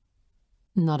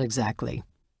 "Not exactly.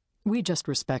 We just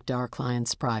respect our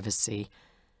client's privacy.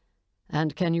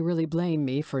 And can you really blame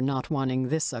me for not wanting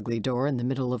this ugly door in the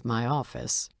middle of my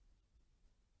office?"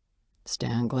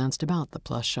 Stan glanced about the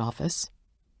plush office.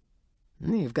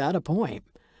 "You've got a point.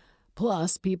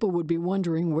 Plus, people would be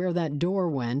wondering where that door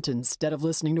went instead of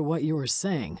listening to what you were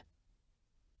saying."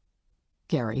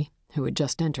 Gary, who had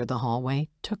just entered the hallway,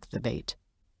 took the bait.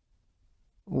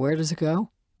 "Where does it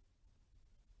go?"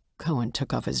 Cohen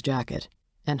took off his jacket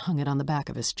and hung it on the back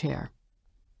of his chair.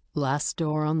 "Last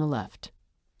door on the left."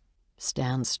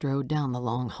 Stan strode down the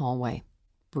long hallway.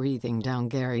 breathing down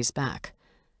Gary's back.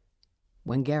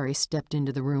 When Gary stepped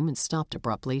into the room and stopped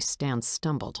abruptly, Stan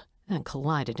stumbled and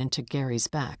collided into Gary's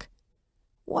back.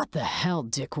 "What the hell,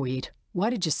 dickweed? Why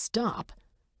did you stop?"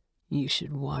 "You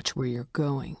should watch where you're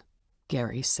going,"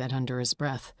 Gary said under his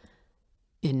breath.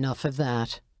 "Enough of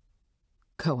that."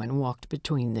 Cohen walked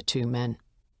between the two men.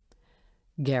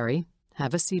 "Gary,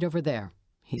 have a seat over there,"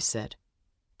 he said,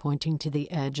 pointing to the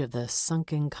edge of the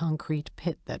sunken concrete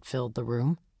pit that filled the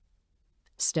room.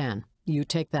 "Stan, you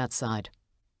take that side."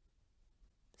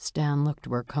 Stan looked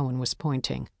where Cohen was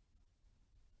pointing.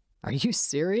 "Are you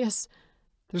serious?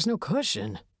 There's no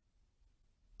cushion."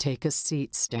 "Take a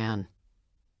seat, Stan."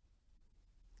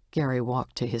 Gary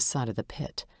walked to his side of the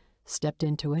pit, stepped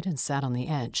into it, and sat on the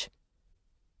edge.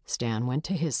 Stan went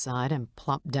to his side and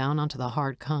plopped down onto the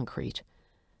hard concrete.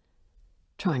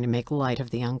 Trying to make light of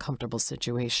the uncomfortable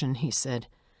situation, he said,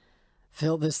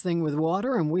 "Fill this thing with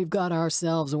water and we've got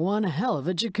ourselves one hell of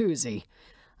a jacuzzi.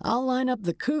 I'll line up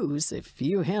the coos if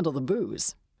you handle the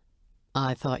booze."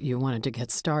 "I thought you wanted to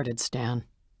get started, Stan."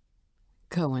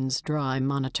 Cohen's dry,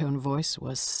 monotone voice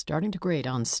was starting to grate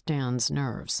on Stan's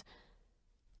nerves.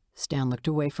 Stan looked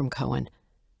away from Cohen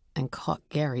and caught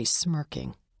Gary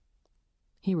smirking.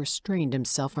 He restrained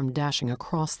himself from dashing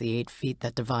across the 8 feet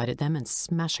that divided them and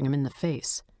smashing him in the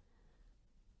face.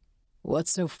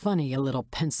 "What's so funny, you little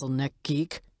pencil-neck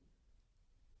geek?"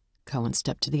 Cohen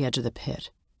stepped to the edge of the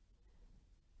pit.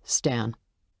 "Stan,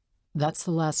 that's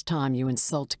the last time you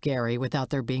insult Gary without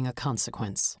there being a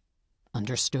consequence.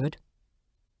 Understood?"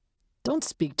 "Don't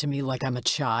speak to me like I'm a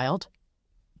child."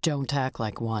 "Don't act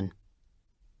like one."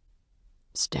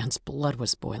 Stan's blood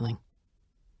was boiling.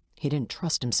 He didn't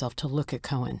trust himself to look at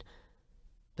Cohen,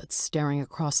 but staring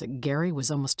across at Gary was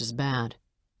almost as bad.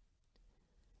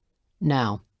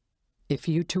 "Now, if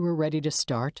you two are ready to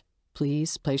start,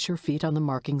 please place your feet on the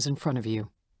markings in front of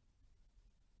you."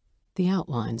 The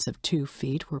outlines of 2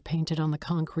 feet were painted on the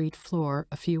concrete floor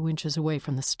a few inches away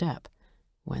from the step.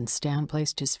 When Stan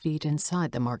placed his feet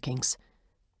inside the markings,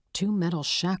 2 metal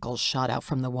shackles shot out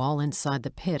from the wall inside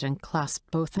the pit and clasped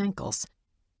both ankles.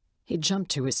 He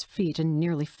jumped to his feet and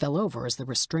nearly fell over as the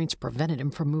restraints prevented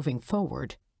him from moving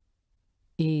forward.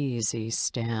 "Easy,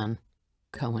 Stan,"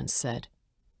 Cohen said.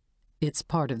 "It's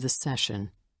part of the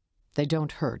session. They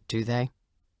don't hurt, do they?"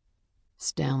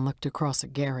 Stan looked across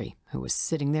at Gary, who was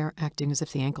sitting there acting as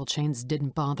if the ankle chains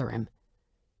didn't bother him.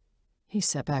 He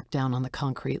sat back down on the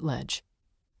concrete ledge.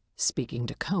 Speaking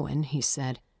to Cohen, he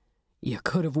said, "You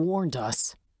could have warned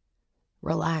us."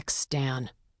 "Relax,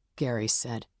 Stan," Gary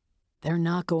said. "They're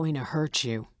not going to hurt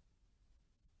you."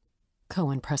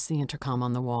 Cohen pressed the intercom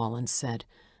on the wall and said,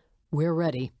 "We're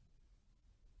ready."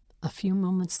 A few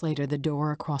moments later, the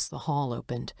door across the hall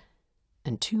opened,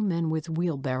 and 2 men with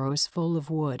wheelbarrows full of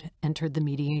wood entered the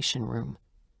mediation room.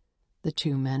 The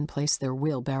 2 men placed their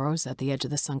wheelbarrows at the edge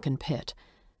of the sunken pit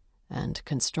and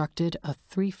constructed a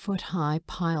 3-foot-high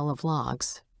pile of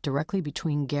logs directly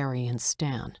between Gary and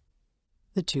Stan.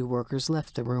 The 2 workers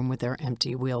left the room with their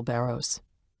empty wheelbarrows.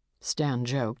 Stan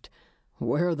joked,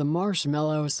 "Where are the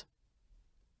marshmallows?"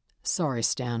 "Sorry,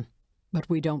 Stan, but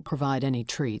we don't provide any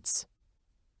treats."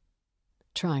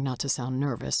 Trying not to sound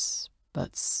nervous,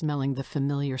 but smelling the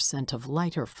familiar scent of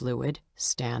lighter fluid,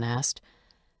 Stan asked,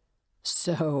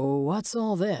 "So, what's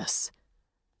all this?"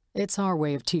 "It's our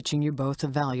way of teaching you both a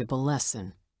valuable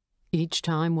lesson. Each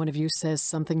time one of you says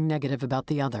something negative about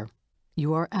the other,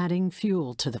 you are adding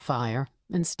fuel to the fire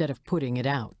instead of putting it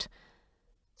out.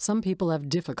 Some people have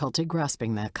difficulty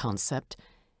grasping that concept.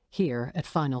 Here, at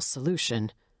Final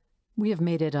Solution, we have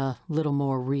made it a little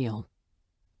more real."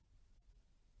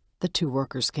 The 2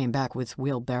 workers came back with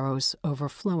wheelbarrows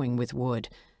overflowing with wood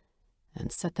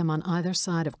and set them on either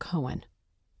side of Cohen.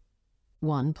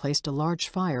 One placed a large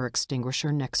fire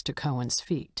extinguisher next to Cohen's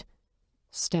feet.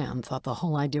 Stan thought the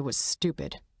whole idea was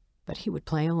stupid, but he would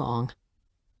play along.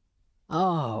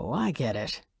 "Oh, I get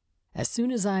it. As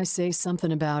soon as I say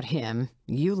something about him,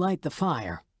 you light the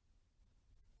fire."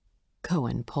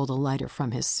 Cohen pulled a lighter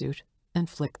from his suit and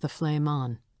flicked the flame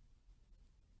on.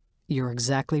 "You're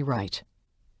exactly right."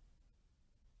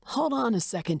 "Hold on a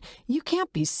second. You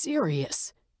can't be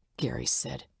serious," Gary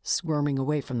said, squirming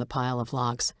away from the pile of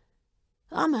logs.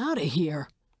 "I'm out of here."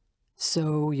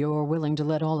 "So you're willing to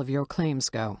let all of your claims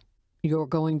go? You're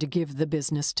going to give the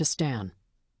business to Stan?"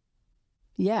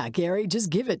 "Yeah, Gary, just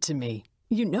give it to me.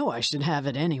 You know I should have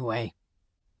it anyway."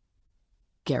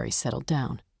 Gary settled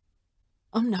down.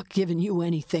 "I'm not giving you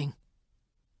anything."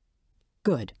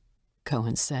 "Good,"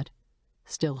 Cohen said,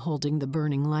 still holding the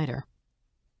burning lighter.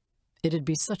 "It'd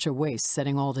be such a waste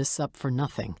setting all this up for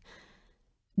nothing.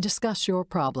 Discuss your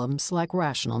problems like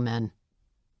rational men.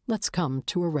 Let's come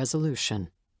to a resolution."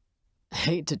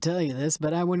 Hate to tell you this,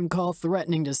 but I wouldn't call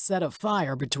threatening to set a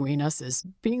fire between us as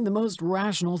being the most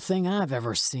rational thing I've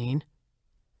ever seen.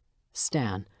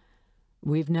 Stan,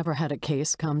 we've never had a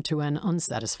case come to an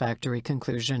unsatisfactory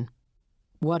conclusion.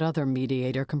 What other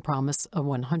mediator can promise a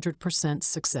 100%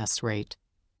 success rate?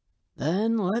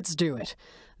 Then let's do it.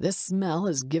 This smell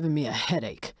has given me a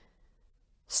headache.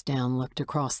 Stan looked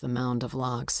across the mound of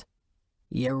logs.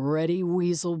 You ready,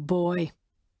 weasel boy?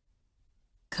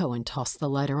 Cohen tossed the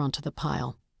lighter onto the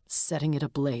pile, setting it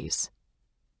ablaze.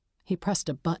 He pressed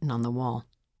a button on the wall,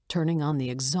 turning on the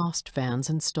exhaust fans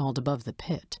installed above the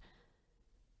pit.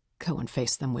 Cohen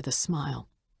faced them with a smile.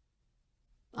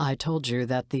 I told you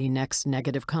that the next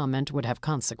negative comment would have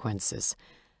consequences.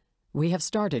 We have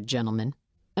started, gentlemen,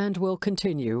 and will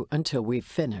continue until we've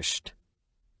finished.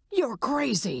 You're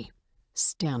crazy!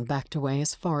 Stan backed away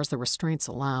as far as the restraints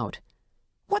allowed.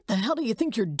 What the hell do you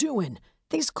think you're doing?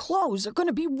 These clothes are going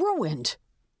to be ruined.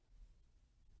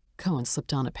 Cohen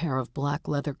slipped on a pair of black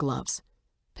leather gloves,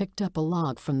 picked up a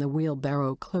log from the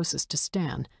wheelbarrow closest to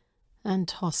Stan, and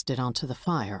tossed it onto the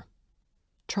fire.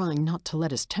 Trying not to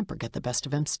let his temper get the best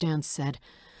of him, Stan said,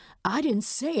 I didn't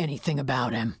say anything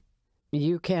about him.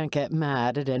 You can't get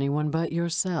mad at anyone but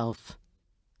yourself,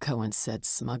 Cohen said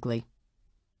smugly.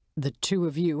 The two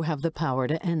of you have the power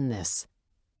to end this.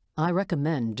 I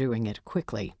recommend doing it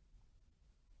quickly.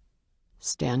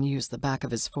 Stan used the back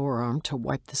of his forearm to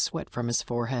wipe the sweat from his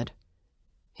forehead.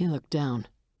 He looked down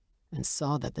and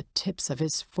saw that the tips of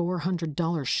his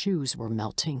 $400 shoes were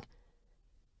melting.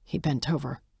 He bent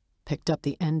over, picked up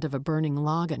the end of a burning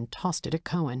log and tossed it at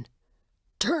Cohen.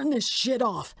 Turn this shit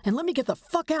off and let me get the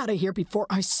fuck out of here before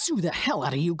I sue the hell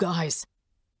out of you guys.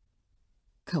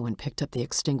 Cohen picked up the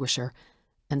extinguisher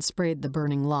and sprayed the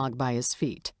burning log by his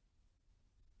feet.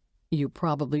 You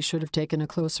probably should have taken a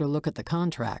closer look at the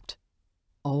contract.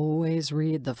 Always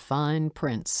read the fine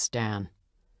print, Stan.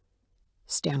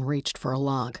 Stan reached for a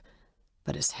log,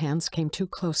 but his hands came too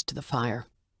close to the fire.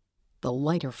 The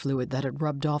lighter fluid that had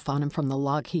rubbed off on him from the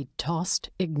log he'd tossed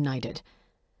ignited,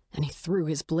 and he threw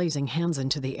his blazing hands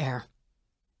into the air.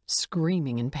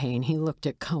 Screaming in pain, he looked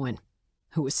at Cohen,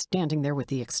 who was standing there with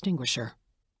the extinguisher.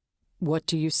 What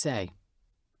do you say?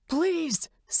 Please,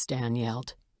 Stan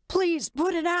yelled. Please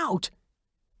put it out!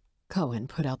 Cohen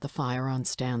put out the fire on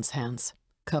Stan's hands,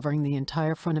 covering the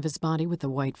entire front of his body with the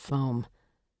white foam.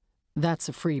 That's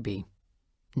a freebie.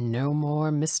 No more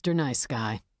Mr. Nice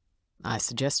Guy. I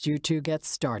suggest you two get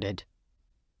started.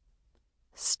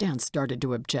 Stan started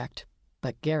to object,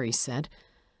 but Gary said,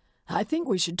 I think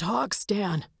we should talk,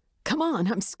 Stan. Come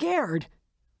on, I'm scared.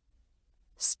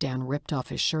 Stan ripped off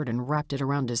his shirt and wrapped it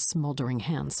around his smoldering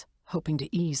hands, hoping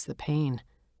to ease the pain.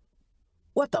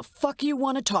 What the fuck you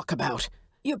want to talk about?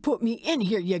 You put me in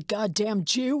here, you goddamn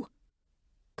Jew!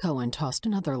 Cohen tossed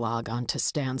another log onto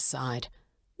Stan's side.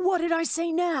 What did I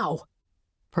say now?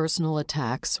 Personal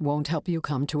attacks won't help you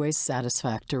come to a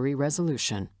satisfactory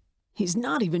resolution. He's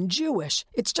not even Jewish.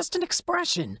 It's just an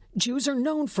expression. Jews are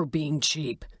known for being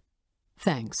cheap.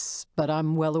 Thanks, but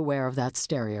I'm well aware of that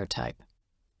stereotype.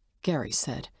 Gary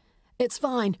said, It's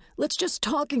fine. Let's just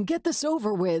talk and get this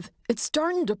over with. It's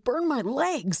starting to burn my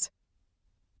legs.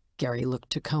 Gary looked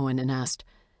to Cohen and asked,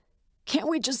 Can't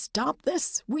we just stop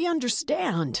this? We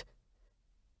understand.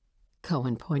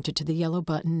 Cohen pointed to the yellow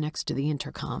button next to the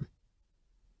intercom.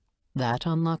 That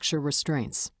unlocks your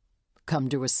restraints. Come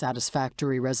to a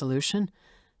satisfactory resolution,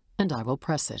 and I will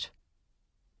press it.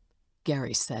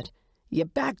 Gary said, You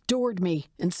backdoored me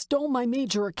and stole my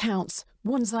major accounts,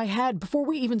 ones I had before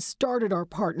we even started our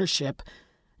partnership.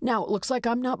 Now it looks like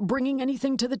I'm not bringing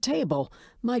anything to the table.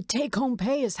 My take-home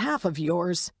pay is half of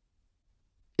yours.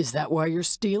 Is that why you're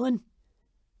stealing?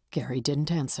 Gary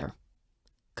didn't answer.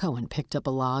 Cohen picked up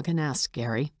a log and asked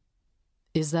Gary,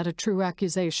 Is that a true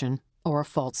accusation or a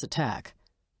false attack?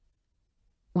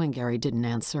 When Gary didn't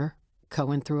answer,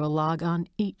 Cohen threw a log on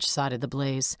each side of the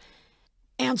blaze.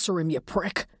 Answer him, you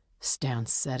prick, Stan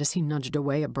said as he nudged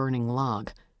away a burning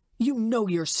log. You know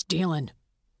you're stealing.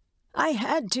 I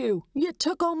had to. You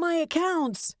took all my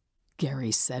accounts,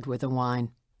 Gary said with a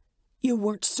whine. You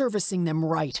weren't servicing them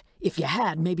right. If you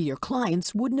had, maybe your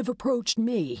clients wouldn't have approached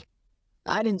me.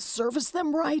 I didn't service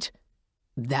them right?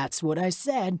 That's what I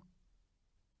said.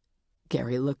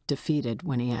 Gary looked defeated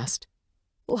when he asked,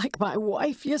 Like my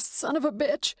wife, you son of a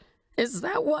bitch? Is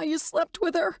that why you slept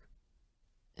with her?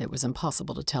 It was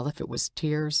impossible to tell if it was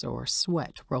tears or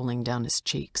sweat rolling down his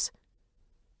cheeks.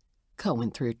 Cohen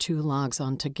threw 2 logs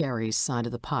onto Gary's side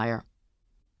of the pyre.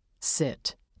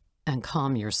 Sit and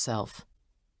calm yourself.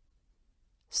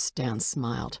 Stan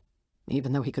smiled,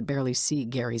 even though he could barely see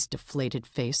Gary's deflated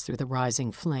face through the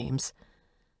rising flames.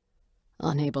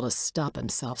 Unable to stop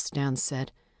himself, Stan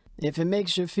said, "If it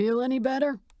makes you feel any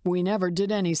better, we never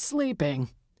did any sleeping."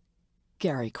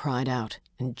 Gary cried out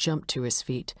and jumped to his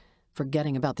feet,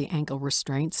 forgetting about the ankle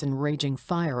restraints and raging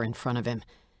fire in front of him.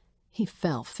 He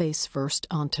fell face first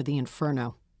onto the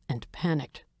inferno and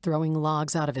panicked, throwing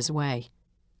logs out of his way.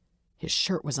 His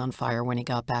shirt was on fire when he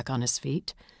got back on his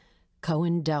feet.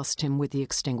 Cohen doused him with the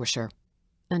extinguisher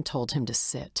and told him to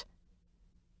sit.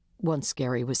 Once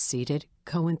Gary was seated,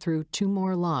 Cohen threw 2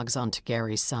 more logs onto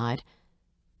Gary's side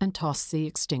and tossed the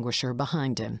extinguisher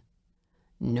behind him.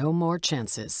 "No more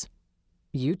chances.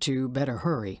 You two better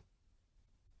hurry."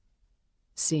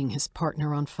 Seeing his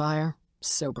partner on fire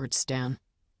sobered Stan.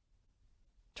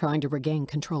 Trying to regain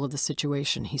control of the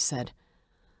situation, he said,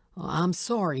 "I'm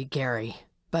sorry, Gary,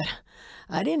 but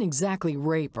I didn't exactly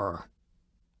rape her."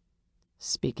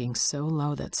 Speaking so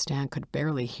low that Stan could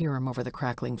barely hear him over the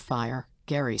crackling fire,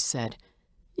 Gary said,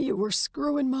 "You were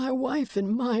screwing my wife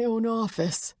in my own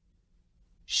office."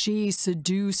 "She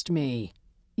seduced me.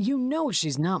 You know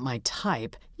she's not my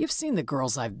type. You've seen the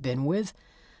girls I've been with.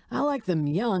 I like them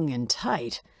young and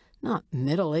tight, not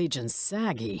middle-aged and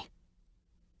saggy."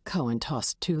 Cohen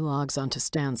tossed 2 logs onto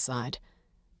Stan's side.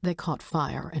 They caught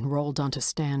fire and rolled onto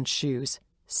Stan's shoes,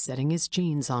 setting his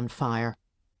jeans on fire.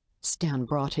 Stan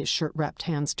brought his shirt-wrapped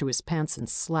hands to his pants and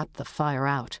slapped the fire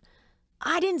out.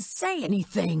 "I didn't say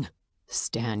anything,"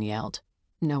 Stan yelled,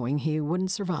 knowing he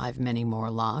wouldn't survive many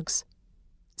more logs.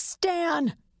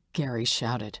 "Stan!" Gary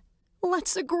shouted.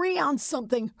 "Let's agree on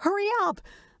something. Hurry up!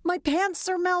 My pants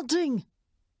are melting!"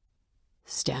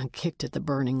 Stan kicked at the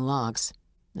burning logs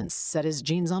and set his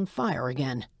jeans on fire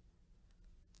again.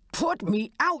 "Put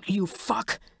me out, you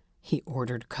fuck!" he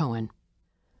ordered Cohen.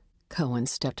 Cohen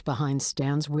stepped behind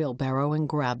Stan's wheelbarrow and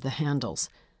grabbed the handles.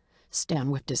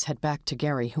 Stan whipped his head back to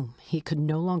Gary, whom he could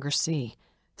no longer see.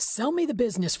 "Sell me the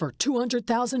business for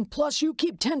 $200,000 plus you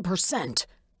keep 10%.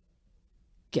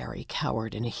 Gary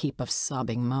cowered in a heap of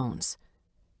sobbing moans.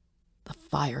 The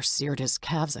fire seared his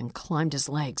calves and climbed his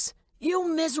legs. "You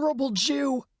miserable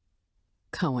Jew!"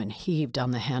 Cohen heaved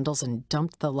on the handles and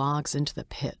dumped the logs into the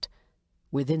pit.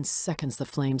 Within seconds, the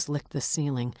flames licked the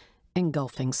ceiling,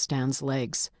 engulfing Stan's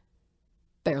legs.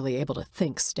 Barely able to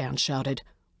think, Stan shouted,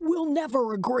 "We'll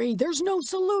never agree! There's no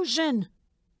solution!"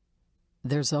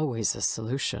 "There's always a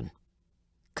solution,"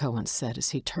 Cohen said as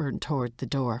he turned toward the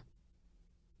door.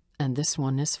 "And this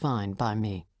one is fine by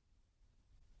me."